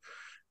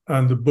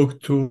 and the book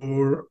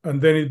tour,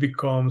 and then it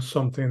becomes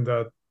something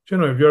that,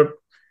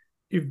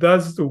 if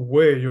that's the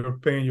way you're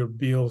paying your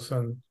bills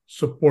and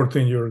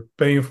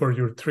paying for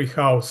your three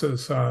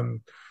houses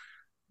and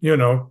you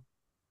know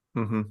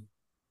Hmm.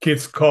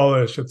 kids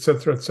college,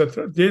 etc.,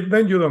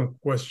 then you don't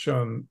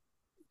question.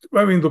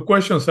 I mean, the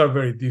questions are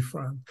very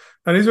different,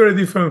 and it's very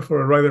different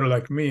for a writer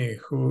like me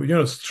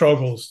who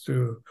struggles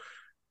to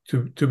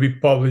be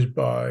published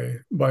by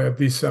a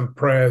decent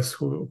press,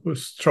 who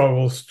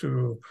struggles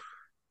to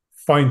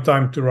find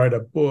time to write a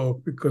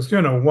book, because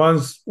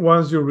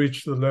once you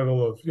reach the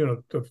level of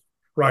the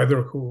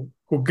writer who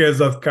gets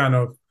that kind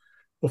of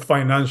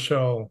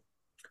financial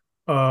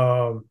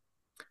um,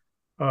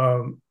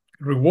 um,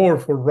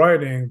 reward for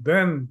writing,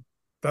 then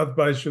that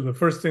buys you the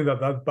first thing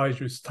that buys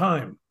you is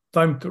time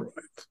to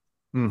write,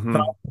 time Hmm.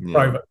 Yeah.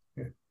 private,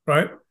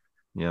 right?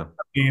 Yeah.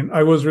 And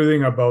I was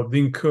reading about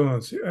Dean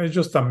Koontz. It's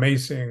just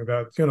amazing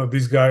that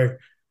this guy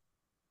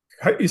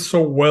is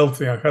so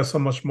wealthy and has so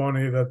much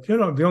money that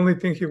the only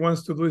thing he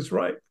wants to do is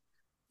write.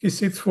 He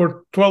sits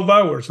for 12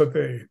 hours a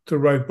day to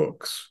write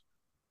books.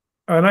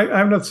 And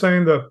I'm not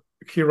saying that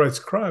he writes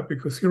crap,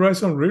 because he writes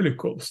some really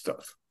cool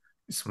stuff.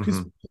 He's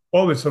Hmm.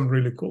 published some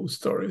really cool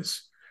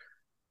stories.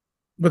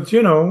 But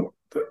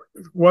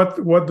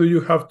what do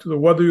you have to do?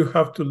 What do you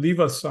have to leave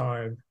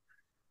aside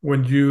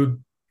when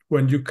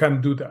you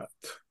can do that?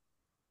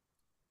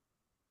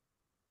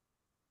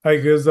 I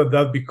guess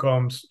that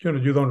becomes,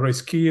 you don't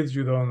raise kids,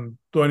 you don't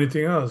do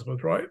anything else,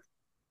 but right.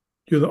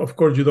 Of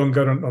course, you don't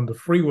get on the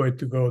freeway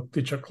to go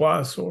teach a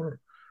class, or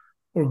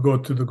go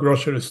to the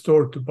grocery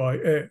store to buy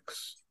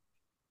eggs.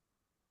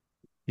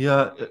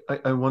 Yeah,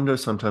 I wonder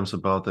sometimes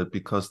about that,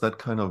 because that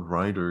kind of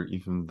writer,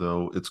 even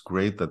though it's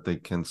great that they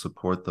can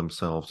support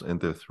themselves and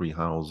their three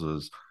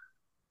houses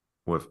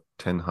with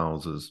 10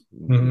 houses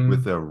with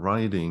Mm-hmm. their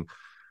writing,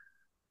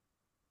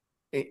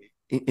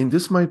 and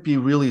this might be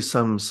really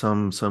some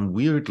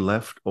weird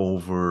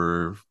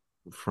leftover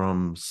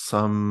from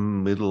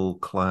some middle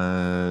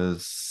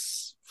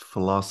class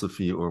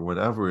philosophy or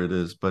whatever it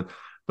is, but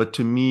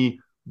to me,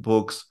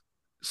 books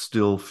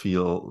still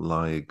feel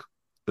like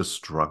a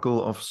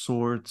struggle of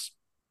sorts.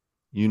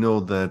 You know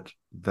that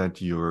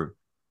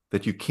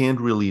you can't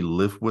really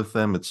live with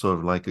them. It's sort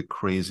of like a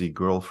crazy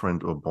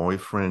girlfriend or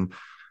boyfriend.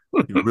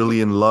 You're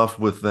really in love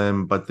with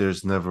them, but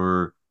there's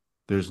never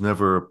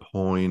a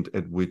point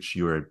at which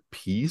you're at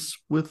peace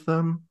with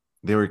them.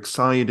 They're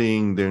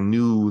exciting, they're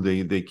new,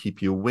 they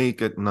keep you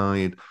awake at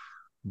night,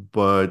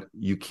 but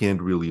you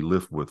can't really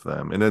live with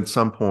them. And at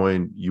some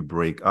point you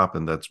break up,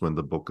 and that's when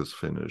the book is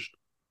finished.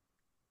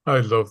 I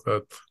love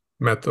that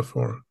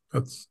metaphor.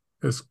 It's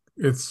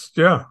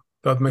yeah,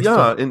 that makes Yeah,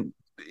 total.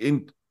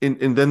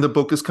 and then the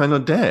book is kind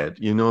of dead,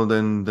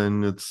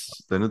 then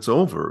it's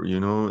over,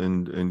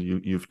 and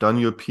you've done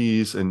your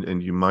piece,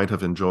 and you might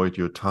have enjoyed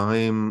your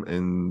time,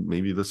 and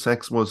maybe the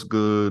sex was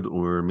good,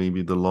 or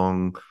maybe the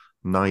long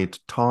night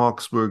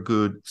talks were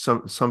good.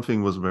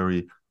 Something was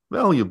very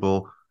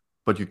valuable,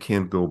 but you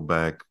can't go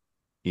back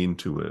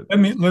into it.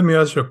 Let me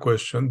ask you a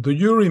question. Do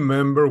you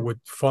remember with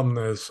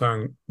fondness,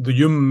 and do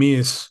you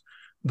miss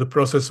the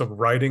process of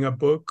writing a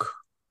book?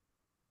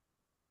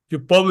 you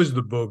published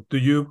the book. Do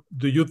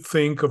you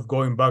think of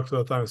going back to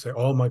that time and say,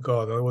 "Oh my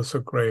God, that was so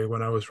great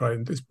when I was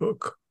writing this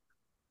book"?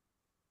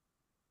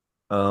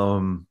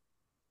 Um,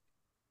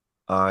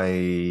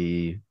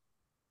 I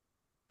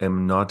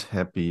am not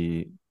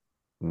happy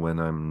when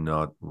I'm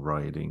not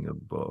writing a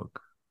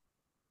book.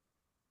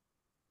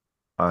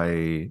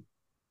 I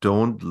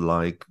don't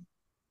like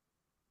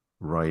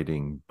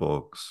writing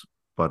books,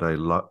 but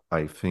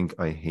I think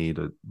I hate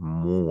it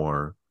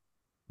more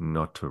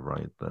not to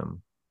write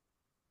them.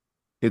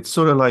 It's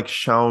sort of like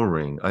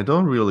showering. I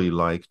don't really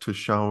like to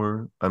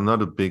shower. I'm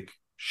not a big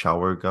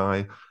shower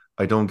guy.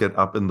 I don't get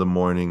up in the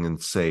morning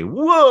and say,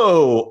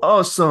 "Whoa,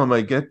 awesome,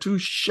 I get to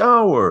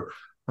shower."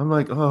 I'm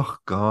like, "Oh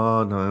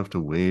God, I have to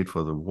wait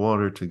for the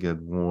water to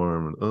get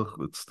warm. And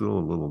it's still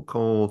a little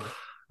cold."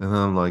 And then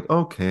I'm like,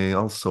 "Okay,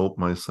 I'll soap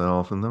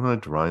myself." And then I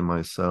dry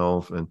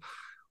myself and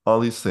all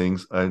these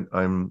things.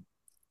 I'm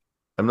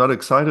not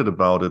excited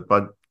about it.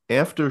 But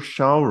after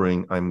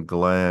showering, I'm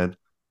glad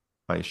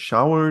I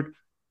showered.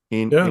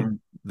 Yeah. And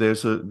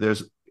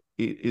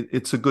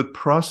it's a good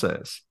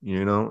process,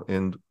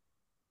 and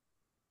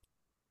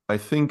I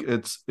think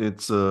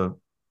it's a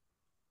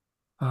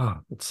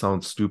it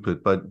sounds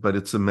stupid, but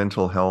it's a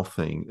mental health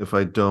thing. If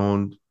I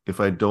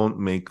don't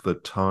make the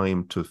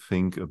time to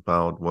think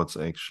about what's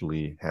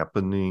actually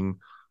happening,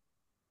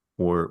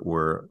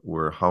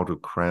 or how to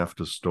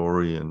craft a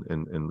story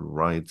and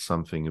write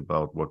something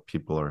about what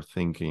people are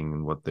thinking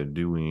and what they're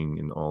doing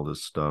and all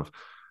this stuff,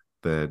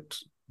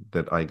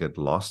 that I get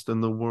lost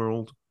in the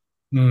world.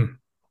 Mm.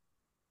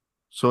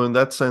 So in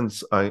that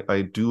sense,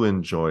 I do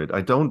enjoy it.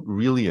 I don't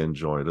really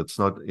enjoy it. It's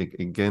not,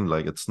 again,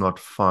 like, it's not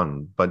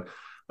fun. But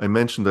I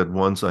mentioned that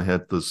once I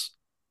had this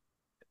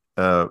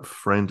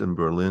friend in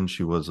Berlin.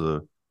 She was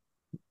a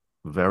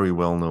very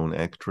well-known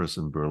actress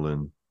in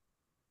Berlin,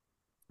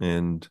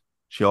 and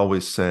she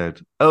always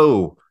said,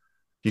 "Oh,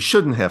 you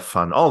shouldn't have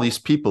fun. All these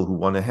people who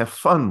want to have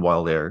fun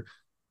while they're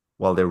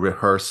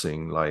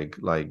rehearsing, like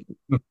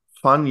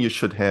fun you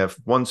should have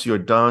once you're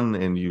done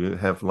and you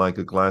have like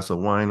a glass of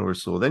wine or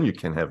so, then you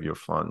can have your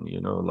fun,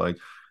 like,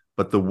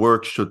 but the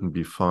work shouldn't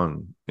be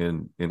fun."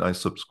 And I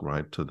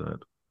subscribe to that.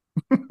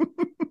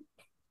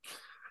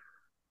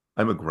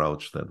 I'm a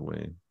grouch that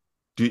way.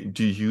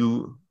 Do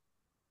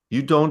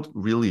you don't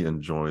really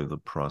enjoy the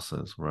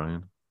process,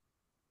 right?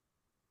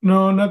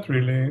 No, not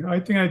really. I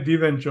think I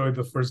did enjoy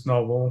the first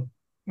novel,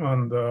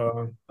 and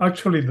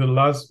actually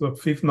the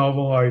fifth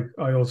novel,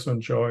 I also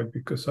enjoyed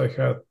because I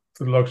had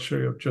the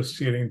luxury of just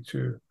sitting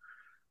to.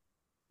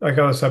 I had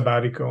a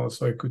sabbatical,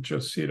 so I could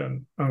just sit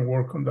and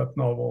work on that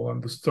novel,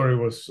 and the story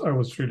was I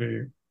was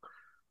really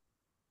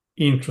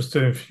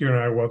interested in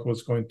figuring out what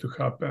was going to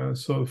happen.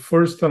 So the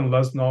first and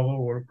last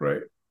novel were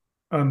great,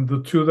 and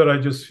the two that I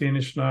just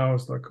finished now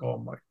is like, oh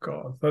my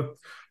God,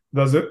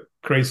 that's a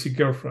crazy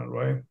girlfriend,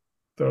 right?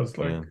 That was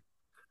like Yeah.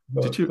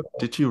 the,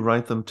 Did you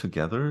write them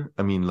together?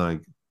 I mean,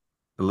 like,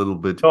 a little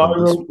bit no, on I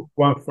this. wrote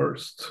one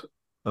first.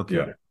 Yeah.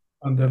 Okay.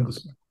 And then Yeah. the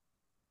second.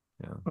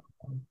 Yeah.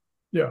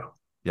 Yeah.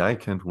 Yeah, I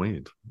can't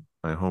wait.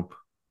 I hope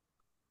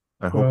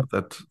I Well, hope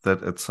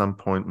that at some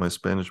point my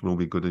Spanish will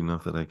be good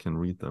enough that I can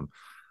read them.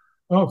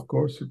 of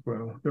course it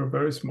will. You're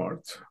very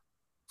smart.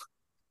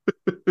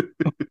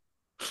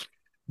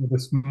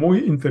 Eres muy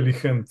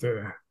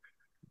inteligente,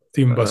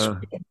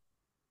 Timbas.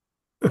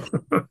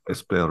 uh,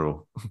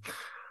 Espero.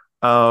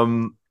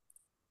 Um,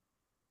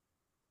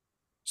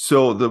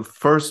 so the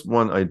first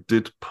one I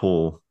did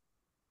pull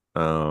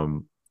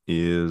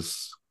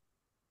is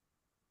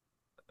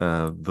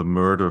The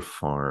Murder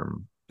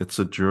Farm. It's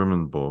a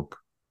German book,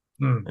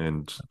 Hmm.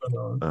 and I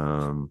don't know.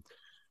 um,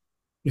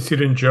 Is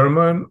it in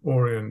German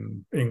or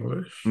in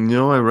English?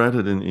 no, I read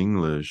it in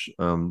English.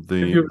 If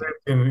you read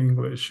it in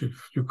English,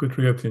 if you could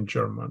read it in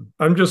German.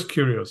 I'm just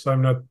curious.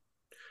 I'm not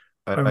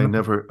I, I'm I not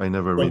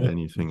never read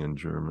anything in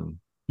German.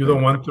 You I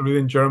don't want to read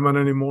in German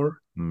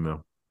anymore?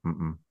 No.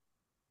 Mm-mm.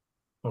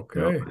 No,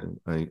 Okay.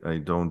 I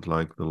don't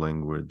like the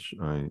language.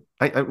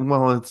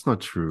 Well, it's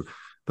not true.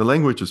 The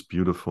language is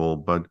beautiful,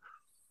 but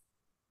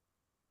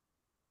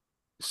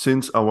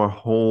since our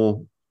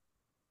whole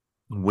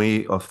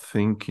way of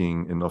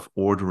thinking and of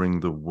ordering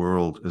the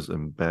world is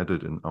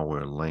embedded in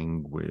our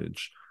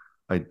language,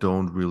 I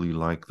don't really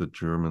like the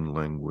German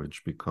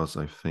language, because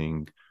I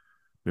think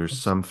there's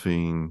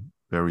something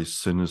very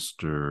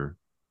sinister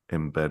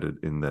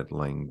embedded in that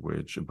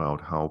language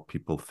about how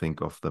people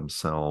think of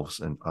themselves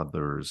and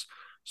others.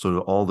 So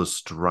all the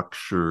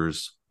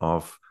structures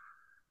of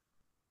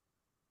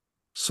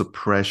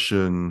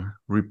suppression,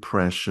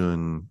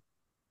 repression,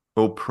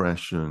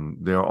 oppression,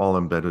 they're all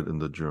embedded in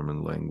the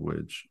German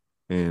language.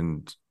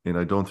 And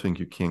I don't think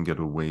you can get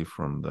away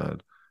from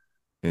that.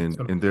 And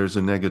there's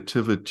a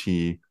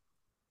negativity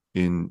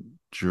in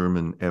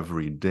German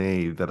every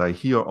day that I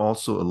hear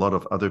also a lot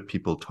of other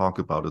people talk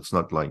about. It's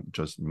not like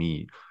just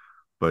me,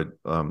 but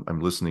I'm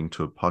listening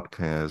to a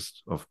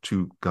podcast of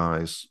two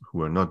guys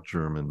who are not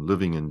German,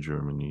 living in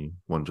Germany.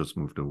 One just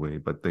moved away,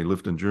 but they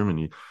lived in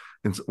Germany.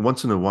 And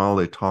once in a while,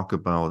 they talk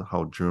about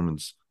how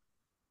Germans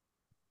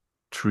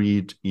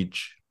treat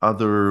each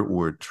other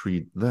or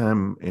treat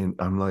them. And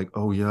I'm like,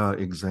 oh yeah,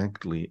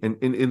 exactly. And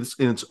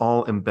it's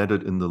all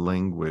embedded in the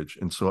language.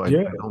 And so I, Yeah,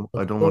 I don't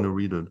I of don't want course. to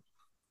read it.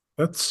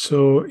 That's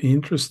so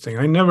interesting.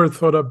 I never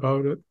thought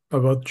about it,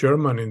 about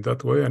German in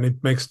that way, and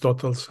it makes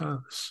total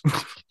sense.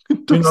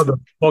 It You know, doesn't. the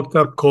fucked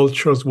up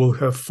cultures will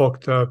have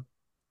fucked up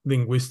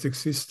linguistic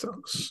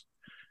systems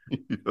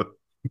Yeah.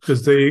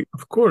 because they,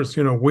 of course,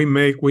 we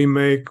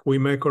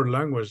make our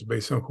language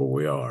based on who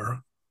we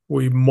are.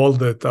 We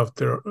mold it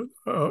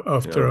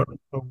Yeah. after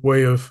a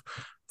way of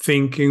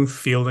thinking,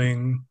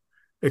 feeling,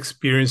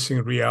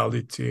 experiencing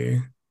reality,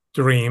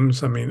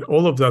 dreams. I mean,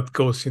 all of that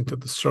goes into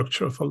the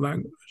structure of a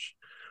language.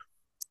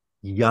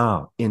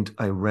 Yeah, and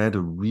I read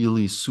a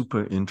really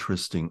super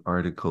interesting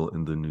article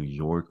in the New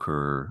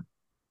Yorker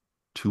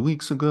 2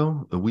 weeks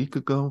ago, a week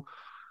ago.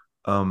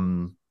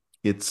 Um,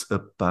 it's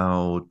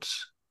about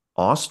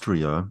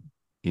Austria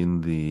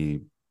in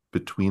the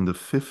between the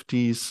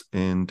 50s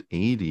and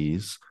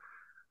 80s,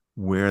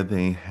 where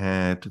they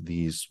had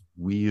these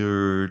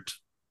weird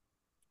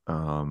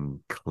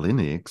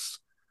clinics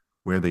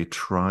where they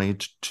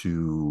tried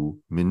to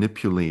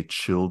manipulate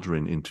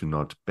children into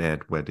not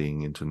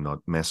bedwetting, into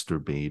not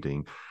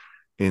masturbating.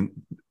 And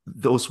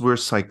those were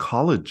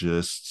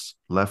psychologists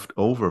left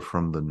over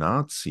from the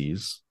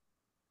Nazis.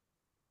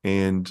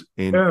 And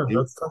Yeah,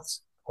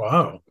 that's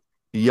wow.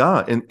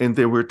 yeah, and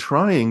they were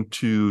trying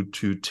to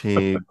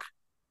take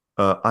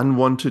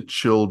unwanted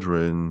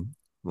children,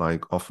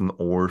 like often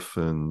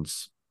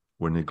orphans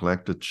or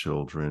neglected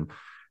children,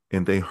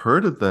 and they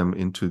herded them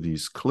into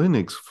these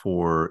clinics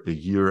for a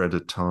year at a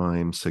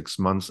time, 6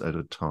 months at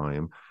a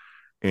time.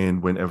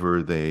 And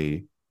whenever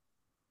they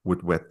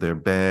would wet their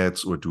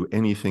beds or do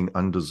anything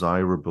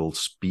undesirable,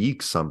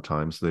 speak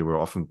sometimes, they were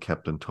often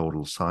kept in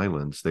total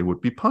silence. They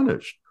would be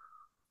punished.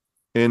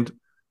 And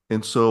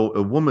and so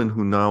a woman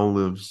who now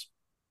lives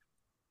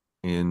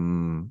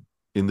in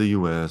in the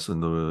US in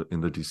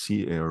the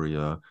DC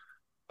area,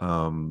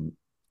 um,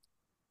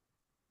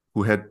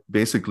 who had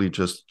basically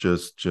just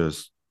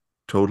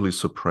totally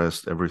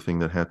suppressed everything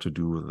that had to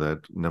do with that,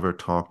 never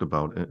talked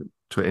about it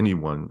to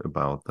anyone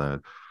about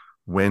that,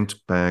 went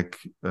back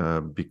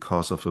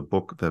because of a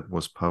book that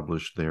was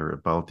published there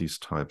about these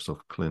types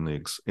of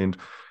clinics. And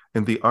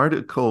the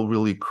article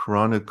really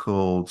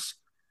chronicles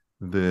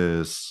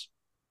this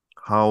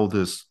how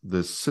this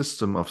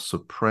system of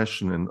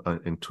suppression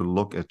and to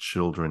look at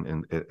children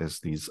and as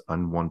these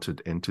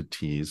unwanted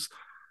entities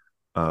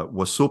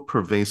was so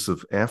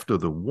pervasive after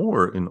the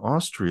war in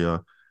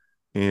Austria,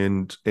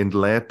 and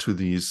led to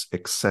these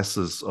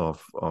excesses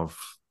of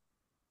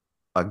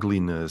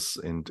ugliness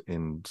and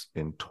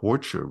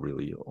torture,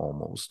 really,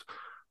 almost.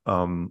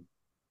 Um,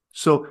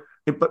 so,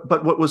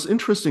 but what was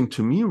interesting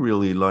to me,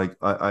 really, like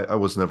I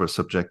was never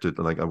subjected,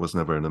 like I was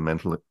never in a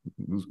mental,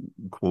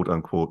 quote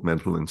unquote,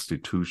 mental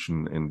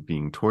institution and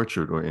being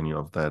tortured or any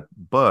of that,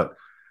 but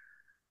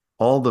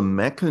all the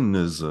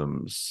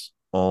mechanisms,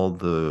 all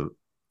the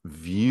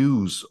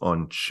views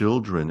on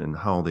children and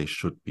how they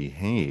should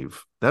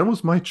behave. That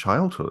was my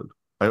childhood.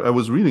 I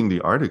was reading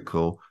the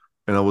article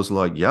and I was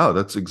like, yeah,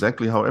 that's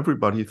exactly how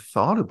everybody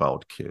thought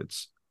about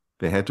kids.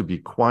 They had to be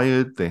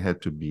quiet, they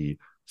had to be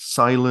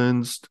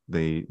silenced,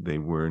 they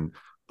weren't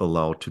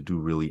allowed to do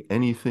really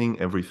anything.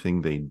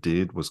 Everything they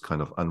did was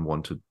kind of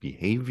unwanted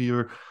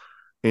behavior.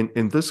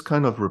 And this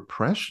kind of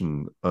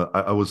repression,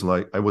 I was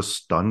like, I was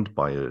stunned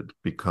by it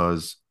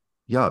because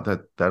yeah,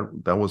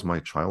 that was my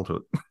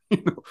childhood.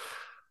 You know?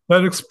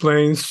 That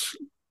explains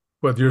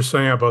what you're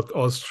saying about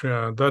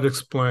Austria. That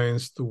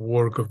explains the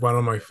work of one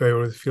of my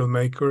favorite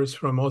filmmakers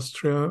from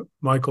Austria,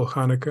 Michael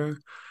Haneke.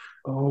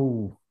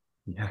 Oh,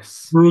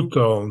 yes.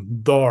 Brutal,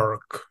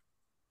 dark,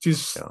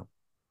 just Yeah,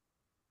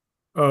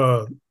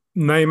 uh,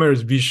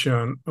 nightmare's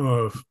vision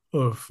of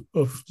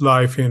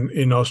life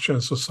in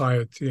Austrian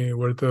society,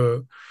 where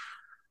the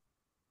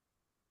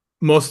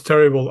most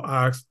terrible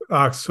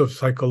acts of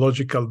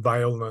psychological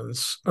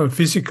violence and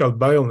physical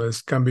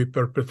violence can be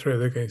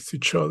perpetrated against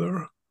each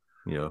other.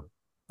 yeah,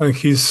 And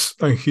he's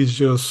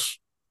just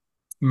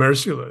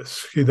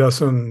merciless. He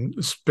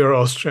doesn't spare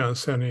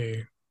Austrians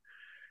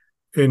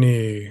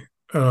any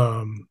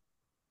um,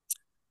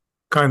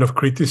 kind of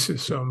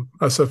criticism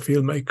as a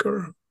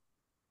filmmaker.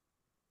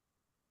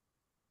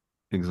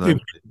 It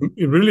exactly.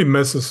 it really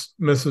messes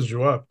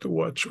you up to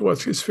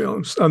watch his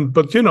films. And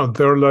but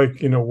they're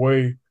like in a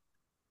way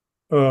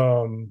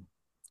um,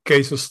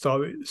 case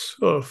studies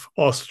of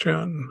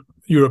Austrian,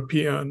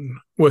 European,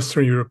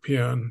 Western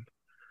European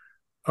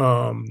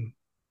um,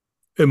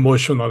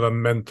 emotional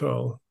and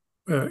mental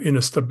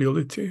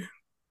instability.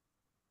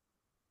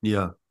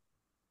 Yeah,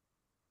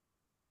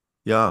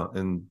 yeah,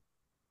 and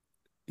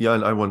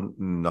I want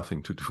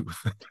nothing to do with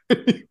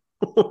it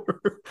anymore.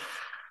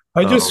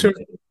 I just Um, heard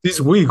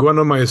this week one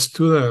of my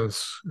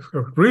students,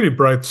 a really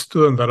bright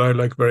student that I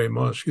like very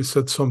much, he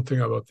said something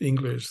about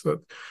English that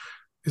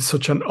it's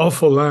such an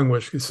awful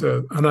language, he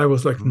said. And I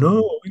was like, no,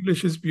 mm,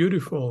 English is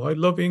beautiful. I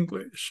love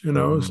English.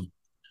 mm,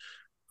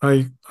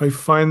 I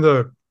find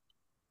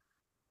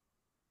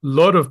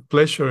lot of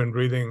pleasure in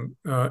reading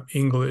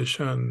English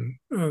and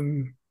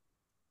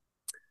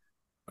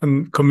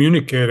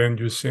communicating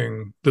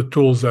using the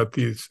tools that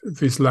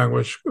this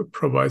language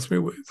provides me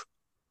with.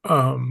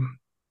 Um,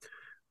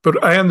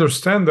 but I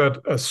understand that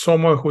as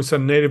someone who's a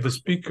native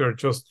speaker,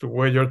 just the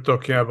way you're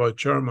talking about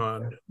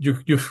German,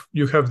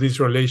 you have this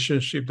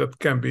relationship that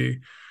can be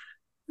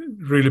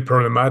really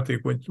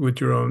problematic with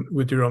your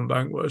own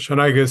language.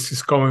 And I guess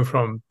he's coming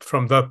from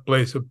that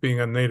place of being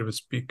a native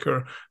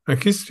speaker.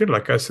 And he's still,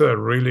 like I said, a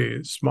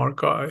really smart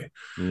guy.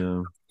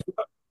 Yeah.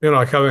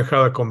 I haven't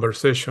had a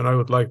conversation. I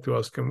would like to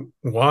ask him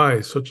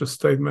why such a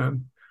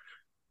statement.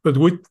 But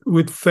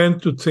we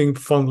tend to think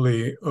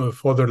fondly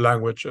of other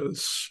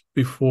languages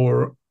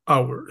before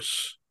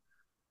ours.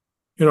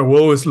 We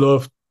always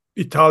love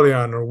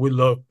Italian, or we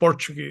love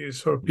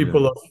Portuguese, or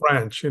people Yeah. love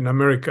French. In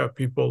America,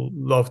 people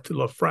love to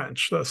love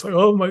French. That's like,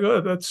 oh my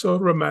God, that's so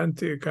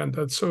romantic and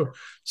that's so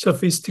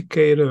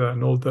sophisticated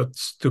and all that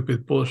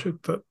stupid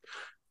bullshit that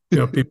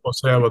people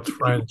say about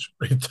French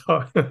or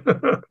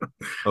Italian.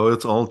 Oh,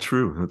 it's all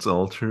true. It's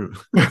all true.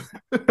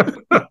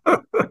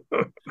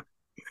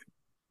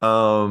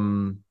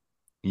 Um,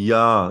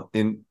 yeah,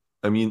 and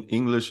I mean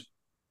English,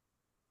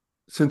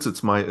 since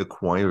it's my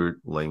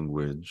acquired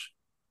language,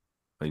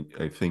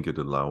 I think it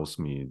allows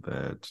me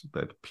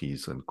that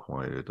peace and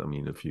quiet. I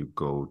mean, if you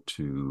go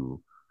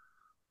to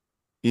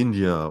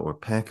India or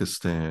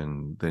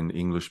Pakistan, then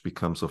English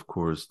becomes, of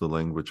course, the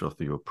language of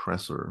the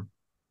oppressor,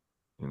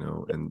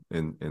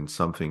 and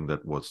something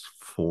that was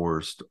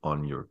forced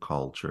on your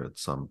culture at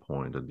some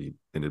point,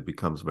 and it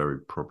becomes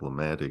very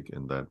problematic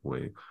in that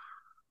way.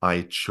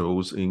 I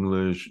chose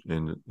English,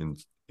 and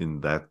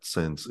in that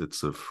sense,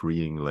 it's a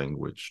freeing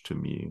language to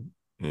me.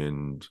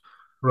 And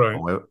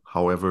Right.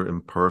 however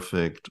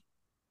imperfect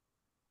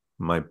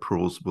my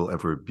prose will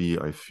ever be,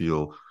 I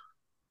feel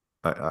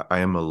I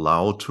am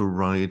allowed to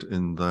write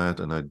in that,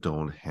 and I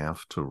don't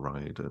have to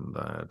write in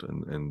that,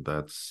 and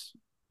that's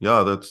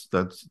yeah,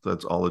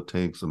 that's all it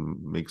takes,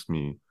 and makes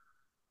me.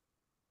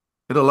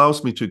 It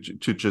allows me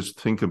to just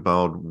think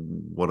about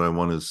what I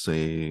want to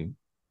say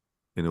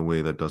in a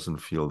way that doesn't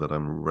feel that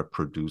I'm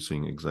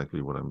reproducing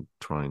exactly what I'm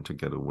trying to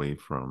get away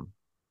from.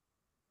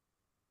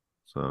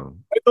 So,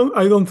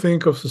 I don't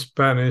think of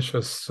Spanish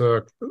as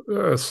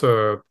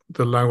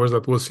the language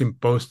that was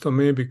imposed on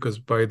me, because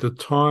by the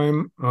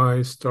time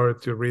I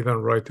started to read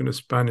and write in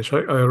Spanish, I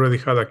already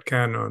had a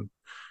canon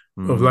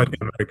of Latin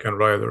mm, American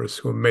writers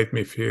who made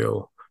me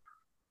feel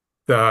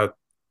that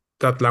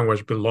that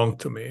language belonged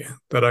to me,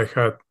 that I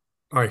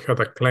had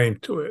a claim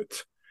to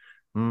it.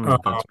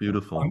 that's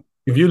beautiful.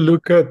 If you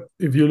look at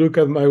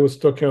I was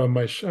talking about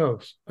my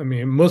shelves. I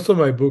mean, most of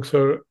my books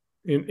are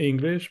in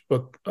English,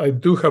 but I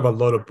do have a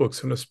lot of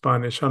books in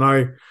Spanish, and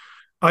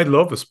I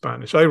love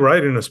Spanish. I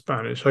write in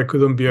Spanish. I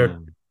couldn't be Yeah,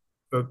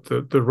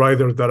 the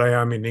writer that I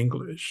am in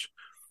English,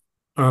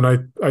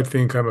 and I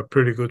think I'm a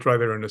pretty good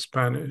writer in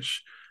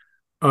Spanish.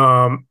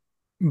 Um,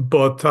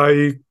 but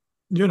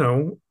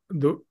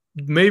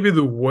maybe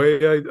the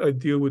way I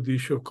deal with the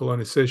issue of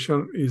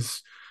colonization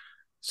is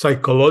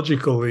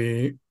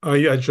psychologically.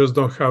 I just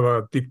don't have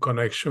a deep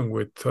connection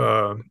with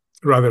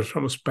writers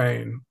from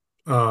Spain.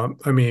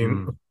 I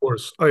mean, of mm,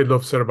 course, I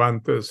love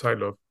Cervantes. I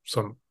love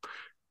some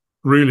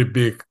really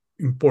big,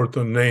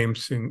 important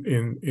names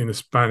in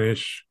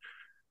Spanish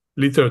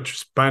literature,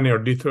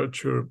 Spaniard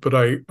literature, but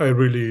I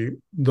really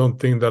don't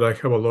think that I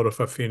have a lot of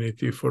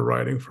affinity for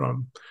writing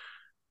from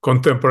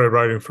contemporary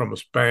writing from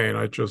Spain.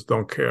 I just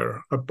don't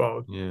care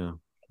about yeah,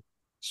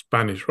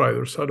 Spanish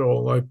writers at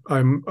all.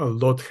 I'm a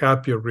lot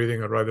happier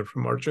reading a writer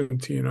from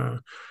Argentina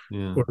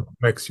yeah. or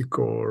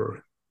Mexico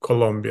or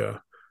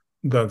Colombia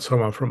than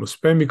someone from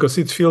Spain, because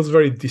it feels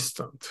very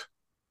distant.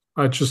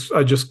 I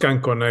just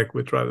can't connect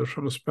with writers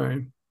from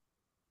Spain.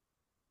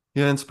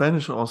 Yeah, and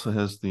Spanish also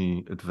has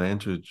the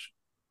advantage.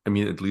 I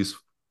mean, at least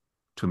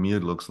to me,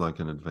 it looks like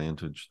an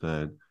advantage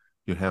that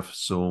you have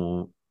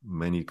so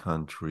many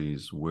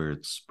countries where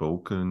it's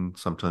spoken,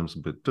 sometimes a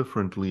bit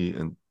differently,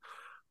 and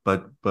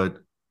but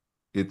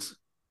it's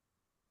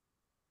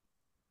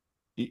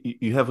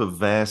you have a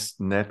vast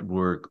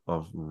network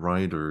of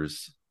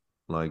writers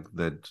like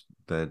that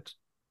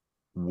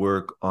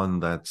work on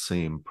that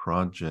same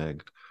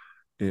project.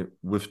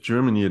 With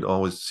Germany, it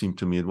always seemed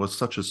to me it was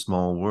such a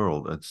small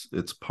world.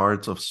 It's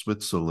parts of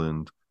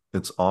Switzerland,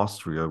 it's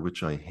Austria,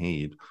 which I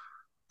hate,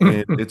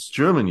 and it's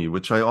Germany,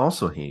 which I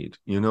also hate.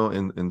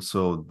 And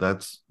so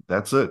that's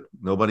it.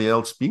 Nobody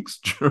else speaks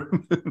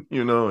German,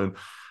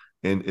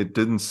 and it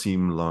didn't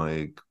seem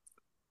like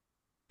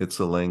it's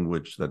a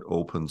language that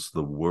opens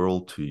the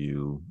world to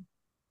you.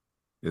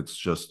 It's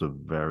just a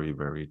very,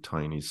 very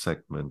tiny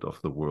segment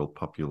of the world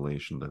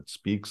population that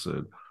speaks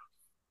it.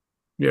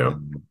 Yeah.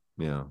 And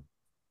yeah.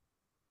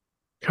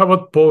 How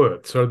about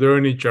poets? Are there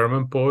any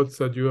German poets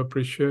that you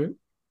appreciate?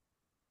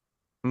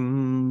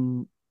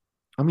 Mm,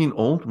 I mean,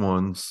 old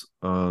ones,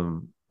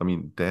 I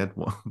mean, dead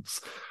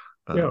ones,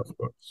 uh, Yeah, of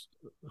course.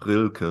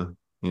 Rilke,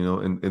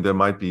 and there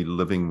might be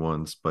living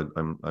ones, but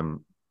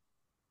I'm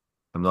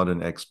not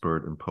an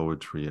expert in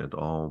poetry at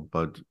all.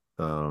 But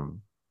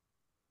Heine,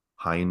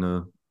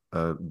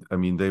 I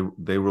mean,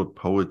 they wrote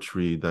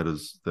poetry that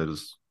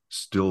is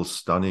still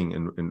stunning,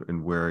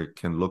 and where it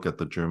can look at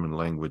the German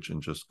language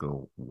and just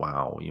go,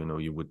 wow,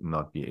 you would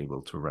not be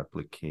able to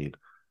replicate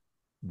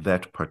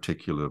that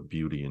particular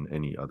beauty in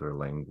any other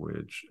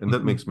language. And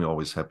that Mhm. makes me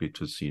always happy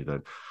to see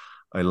that.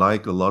 I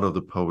like a lot of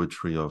the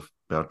poetry of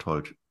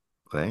Bertolt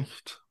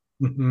Brecht,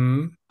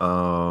 Mhm.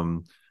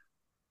 um,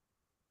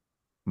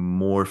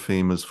 more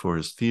famous for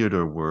his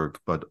theater work,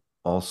 but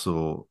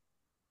also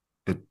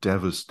a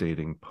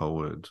devastating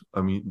poet.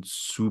 I mean,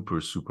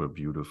 super, super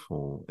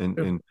beautiful. And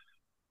Yeah.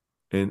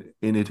 and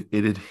and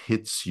it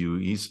hits you.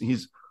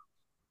 He's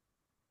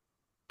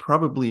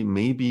probably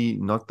maybe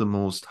not the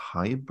most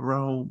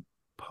highbrow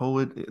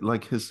poet.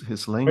 Like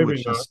his Maybe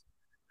language not.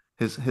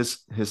 is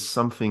his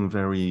something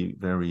very,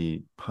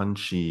 very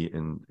punchy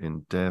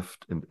and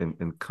deft,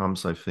 and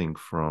comes, I think,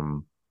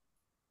 from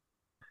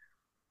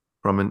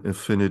an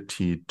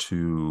affinity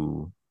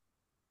to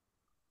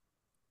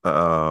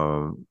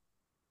uh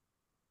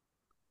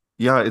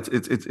yeah,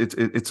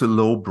 it's a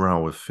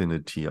lowbrow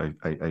affinity,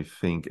 I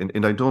think,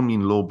 and I don't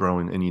mean lowbrow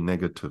in any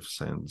negative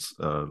sense.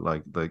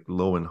 Like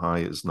low and high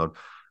is not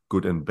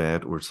good and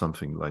bad or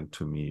something, like,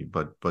 to me,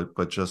 but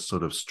just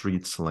sort of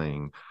street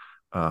slang,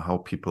 how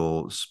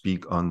people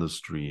speak on the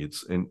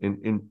streets,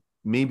 and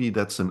maybe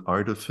that's an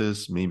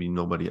artifice. Maybe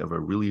nobody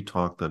ever really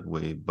talked that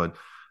way, but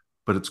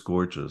it's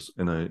gorgeous,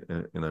 and I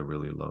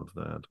really love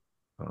that.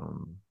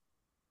 Um,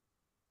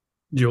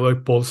 Do you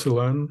like Paul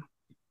Celan?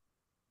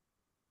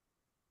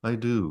 I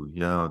do,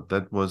 yeah.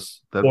 That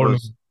Born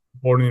was in,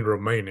 born in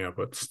Romania,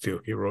 but still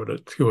he wrote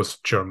it. He was a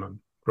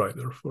German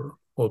writer for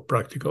all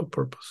practical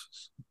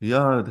purposes.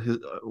 Yeah,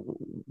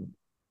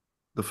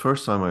 the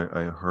first time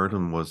I heard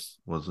him was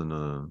in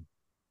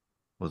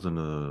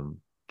a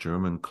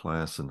German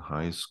class in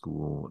high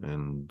school,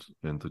 and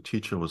the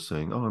teacher was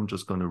saying, "Oh, I'm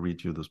just going to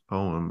read you this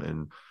poem,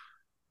 and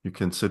you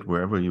can sit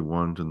wherever you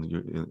want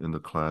in the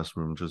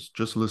classroom.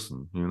 Just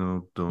listen,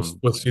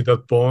 don't Was he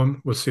that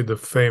poem? Was he the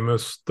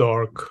famous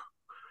dark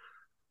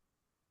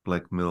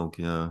black milk."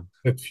 Yeah,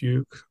 head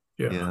fugue?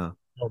 Yeah. yeah.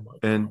 Oh my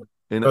and God.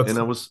 and That's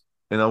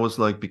and I was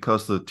like,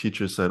 because the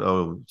teacher said,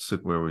 "Oh,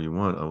 sit wherever you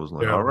want," I was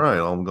like, yeah. "All right,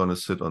 I'm gonna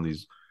sit on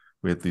these."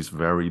 We had these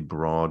very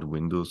broad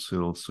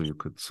windowsills, so you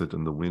could sit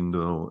in the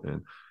window,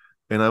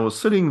 and I was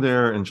sitting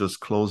there and just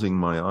closing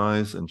my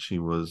eyes, and she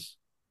was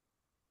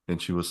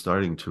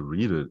starting to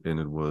read it, and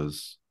it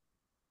was,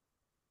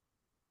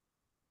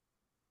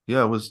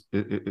 yeah,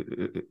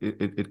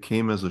 it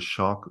came as a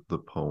shock, the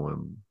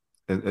poem,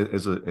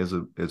 as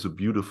a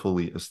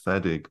beautifully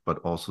aesthetic, but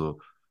also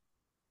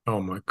Oh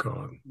my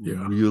God.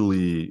 Yeah.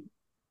 really,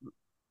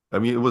 I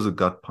mean, it was a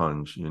gut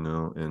punch, and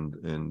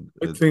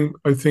I think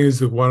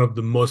it's one of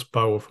the most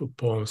powerful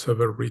poems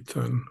ever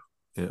written.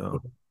 yeah,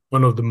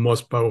 One of the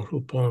most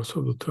powerful poems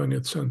of the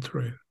 20th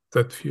century,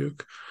 that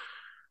fugue.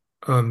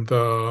 And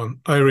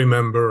I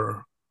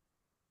remember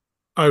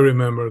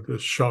the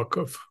shock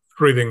of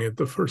reading it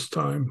the first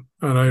time,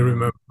 and I yeah,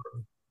 remember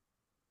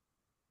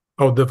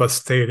how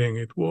devastating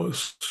it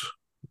was.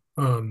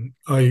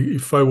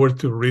 If I were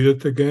to read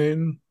it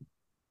again,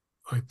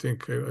 I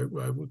think I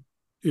would.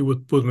 It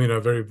would put me in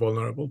a very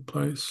vulnerable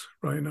place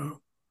right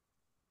now.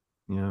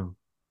 yeah,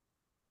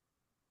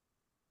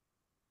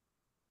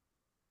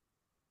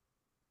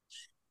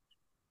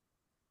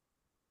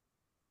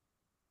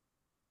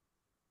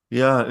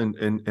 yeah,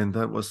 and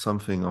that was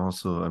something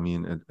also. I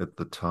mean, at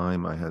the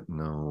time, I had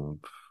no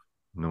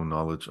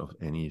knowledge of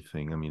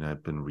anything. I mean,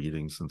 I've been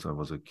reading since I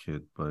was a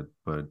kid, but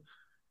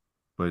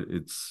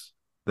it's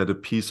that a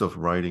piece of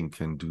writing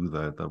can do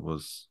that. That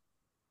was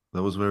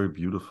very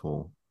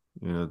beautiful.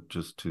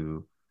 Just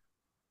to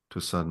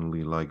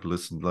suddenly, like,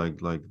 listen, like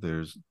there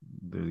are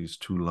these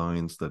two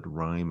lines that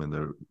rhyme, and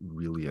they're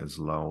really as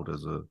loud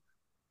as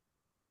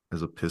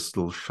a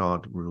pistol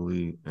shot,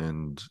 really,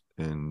 and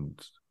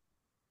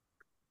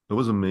it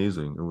was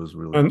amazing. It was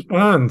really,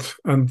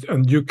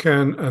 And you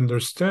can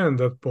understand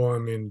that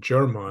poem in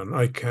German.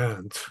 I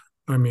can't.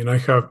 I mean, I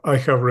have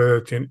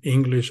read it in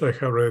English. I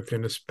have read it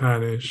in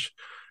Spanish.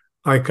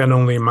 I can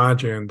only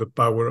imagine the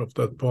power of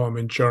that poem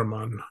in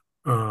German.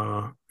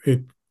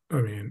 It. I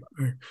mean,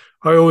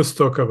 I always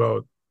talk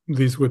about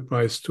this with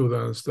my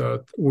students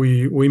that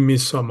we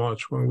miss so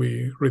much when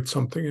we read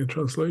something in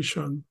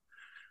translation.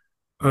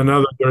 And yeah,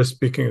 now that you're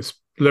speaking,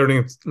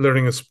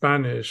 learning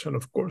Spanish, and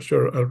of course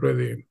you're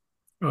already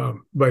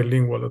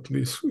bilingual, at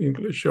least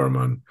English,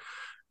 German.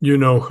 You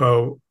know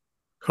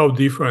how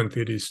different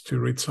it is to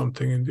read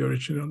something in the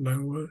original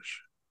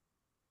language.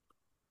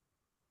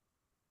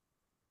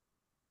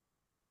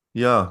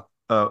 yeah.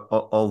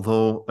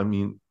 Although,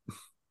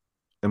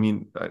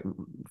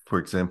 for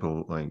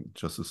example, like,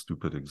 just a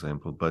stupid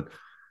example, but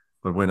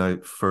when I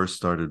first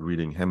started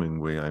reading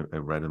Hemingway, I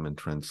read him in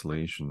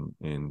translation,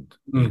 and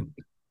Mm. and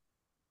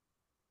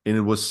and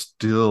it was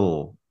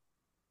still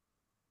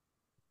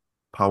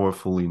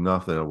powerful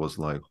enough that I was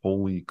like,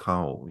 holy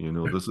cow,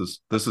 this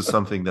is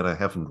something that I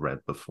haven't read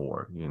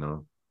before.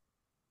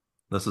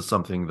 This is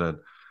something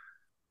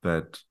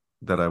that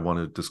that I want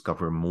to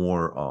discover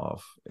more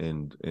of.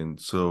 And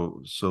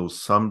so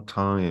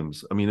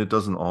sometimes, I mean, it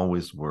doesn't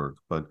always work,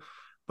 but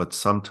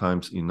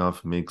sometimes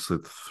enough makes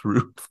it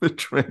through the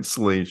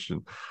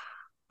translation,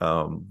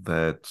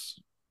 that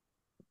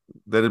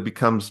it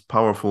becomes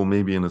powerful,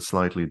 maybe in a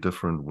slightly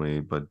different way,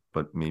 but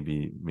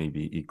maybe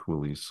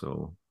equally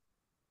so.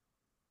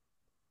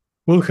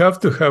 We'll have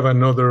to have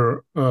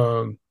another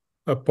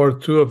a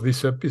part two of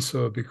this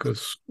episode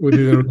because we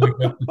didn't really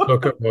get to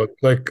talk about.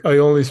 Like I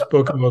only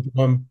spoke about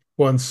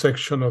one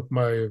section of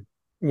my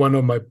one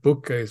of my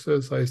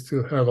bookcases. I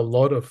still have a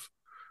lot of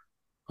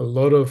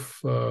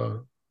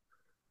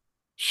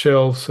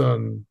shelves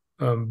and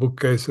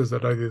bookcases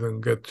that I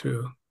didn't get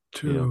Yeah.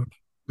 to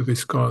to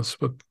discuss,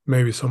 but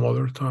maybe some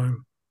other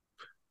time.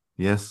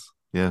 Yes,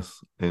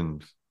 yes.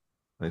 And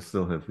I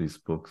still have these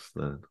books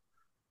that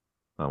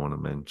I want to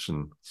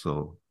mention.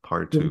 So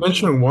part You two.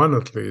 mentioned one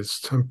at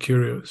least. I'm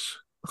curious.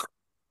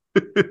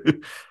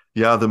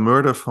 Yeah, the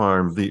Murder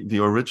Farm. The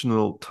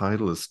original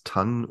title is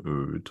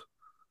Tannöd,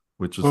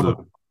 which is a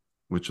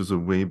Oh,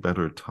 way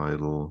better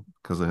title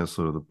because it has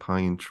sort of the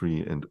pine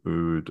tree and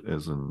Öd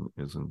as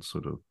in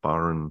sort of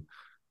barn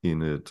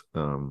in it,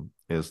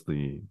 as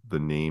the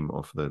name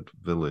of that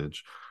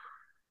village.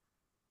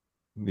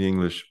 The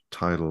English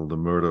title, The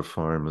Murder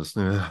Farm, is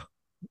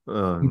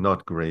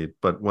not great,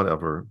 but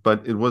whatever.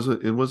 But it was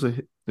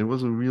a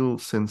real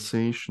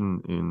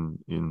sensation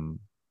in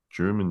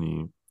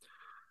Germany,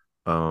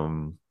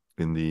 um,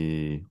 in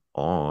the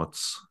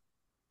aughts.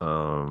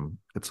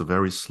 It's a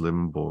very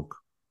slim book,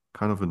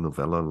 kind of a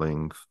novella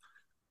length,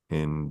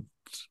 and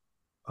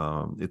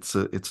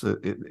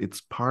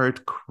it's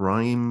part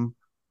crime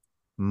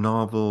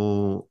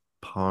novel,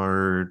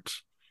 part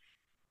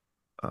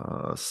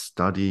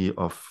study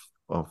of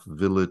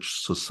village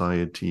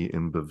society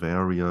in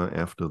Bavaria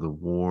after the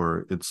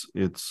war. It's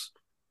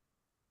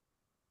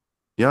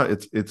yeah,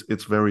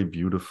 it's very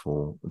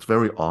beautiful. It's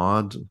very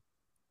odd,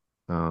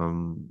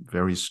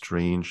 very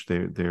strange.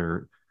 There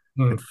at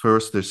mm,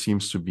 first there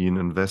seems to be an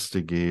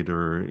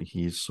investigator.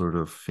 He sort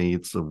of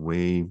fades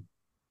away,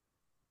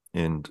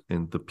 and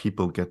the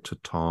people get to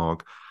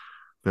talk.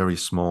 Very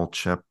small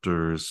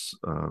chapters.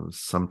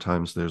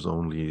 Sometimes there's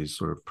only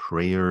sort of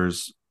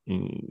prayers,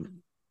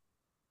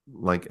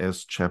 like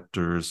as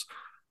chapters.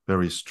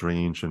 Very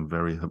strange and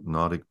very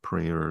hypnotic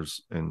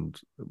prayers, and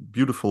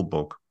beautiful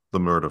book, The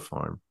Murder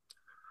Farm.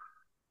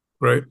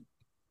 great.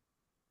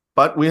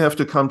 But we have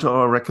to come to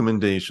our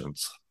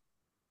recommendations.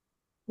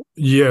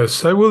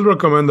 Yes, I will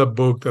recommend a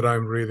book that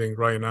I'm reading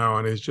right now,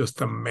 and it's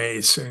just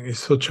amazing. It's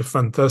such a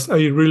fantastic.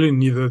 I really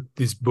needed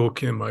this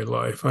book in my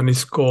life, and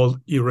it's called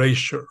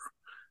Erasure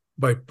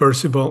by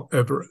Percival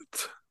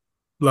Everett,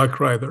 Black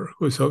Rider,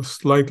 who is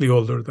slightly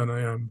older than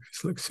I am.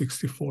 He's like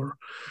 64.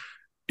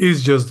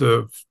 It's just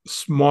the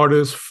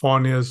smartest,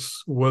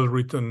 funniest,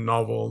 well-written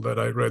novel that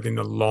I read in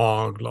a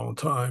long, long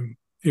time.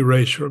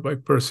 Erasure by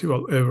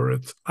Percival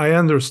Everett. I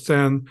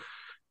understand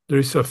there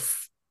is a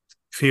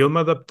film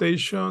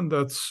adaptation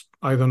that's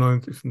I don't know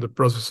if in the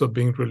process of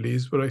being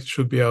released, but it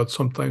should be out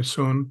sometime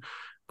soon.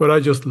 But I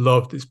just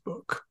love this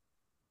book.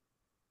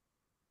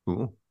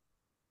 Cool.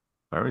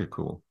 Very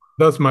cool.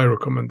 That's my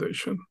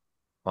recommendation.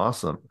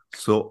 Awesome.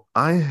 So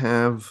I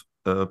have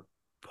a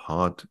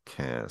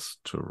podcast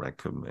to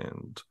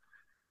recommend.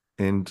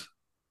 And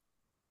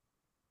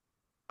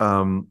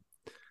um,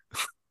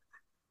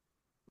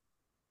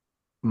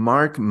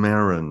 Mark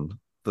Maron,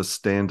 the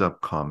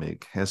stand-up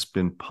comic, has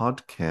been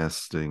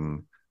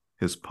podcasting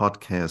his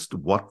podcast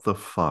What the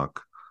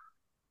Fuck,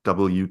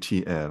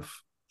 WTF,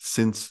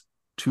 since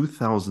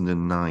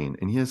 2009,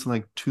 and he has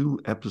like 2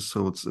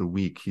 episodes a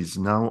week. He's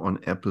now on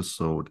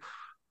episode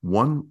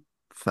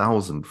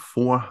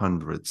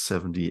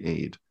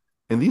 1478,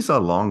 and these are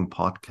long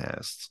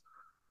podcasts.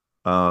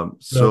 Love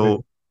it.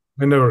 So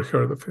I never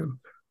heard of him.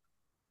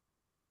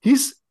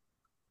 he's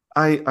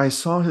I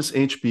saw his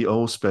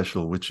HBO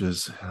special, which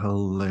is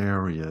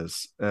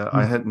hilarious.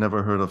 I Mm, had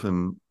never heard of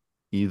him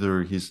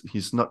either.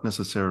 He's not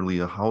necessarily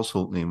a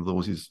household name,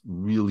 though he's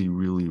really,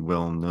 really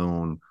well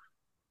known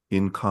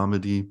in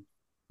comedy.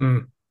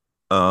 mm,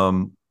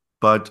 Um,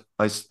 but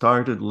I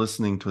started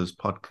listening to his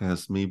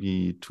podcast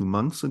maybe 2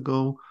 months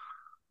ago.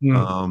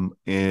 mm,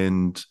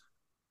 And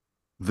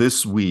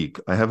this week,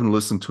 I haven't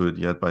listened to it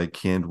yet, but I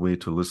can't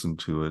wait to listen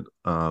to it.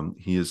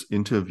 He is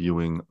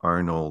interviewing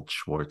Arnold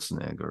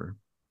Schwarzenegger.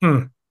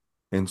 mm.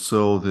 And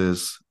so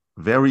this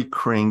very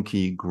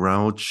cranky,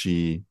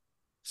 grouchy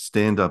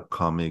stand-up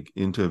comic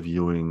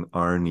interviewing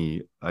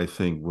Arnie, I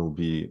think will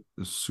be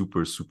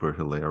super, super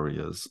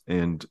hilarious.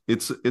 And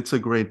it's a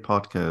great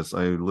podcast.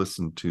 I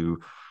listened to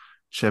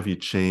Chevy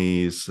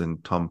Chase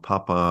and Tom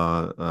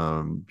Papa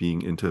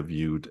being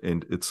interviewed,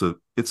 and it's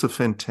a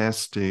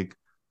fantastic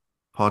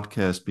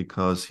podcast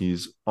because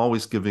he's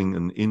always giving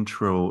an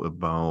intro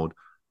about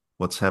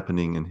what's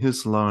happening in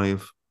his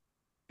life,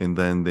 and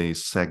then they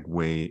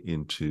segue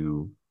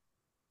into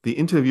the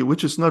interview,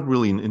 which is not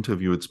really an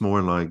interview. It's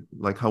more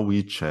like how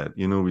we chat.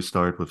 We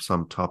start with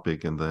some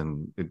topic and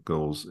then it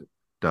goes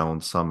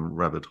down some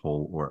rabbit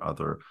hole or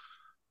other.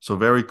 So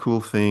very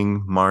cool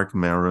thing. Mark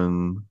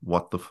Maron,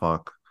 what the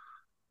fuck,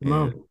 and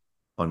No.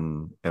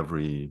 on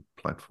every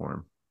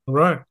platform. All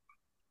right.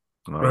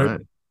 All Great.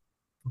 right.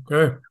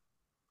 Okay.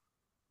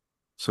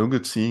 So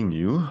good seeing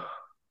you.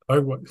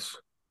 Likewise.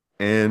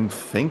 And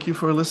thank you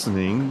for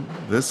listening.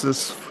 This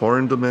is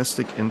Foreign,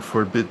 Domestic, and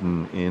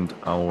Forbidden, and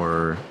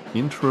our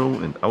intro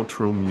and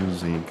outro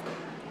music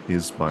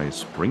is by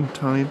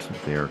Springtide,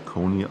 their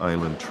Coney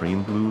Island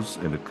Train Blues,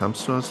 and it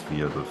comes to us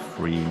via the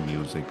Free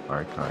Music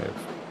Archive.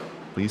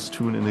 Please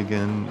tune in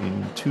again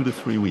in 2 to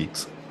 3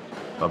 weeks.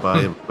 Bye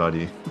bye,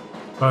 everybody.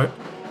 Bye.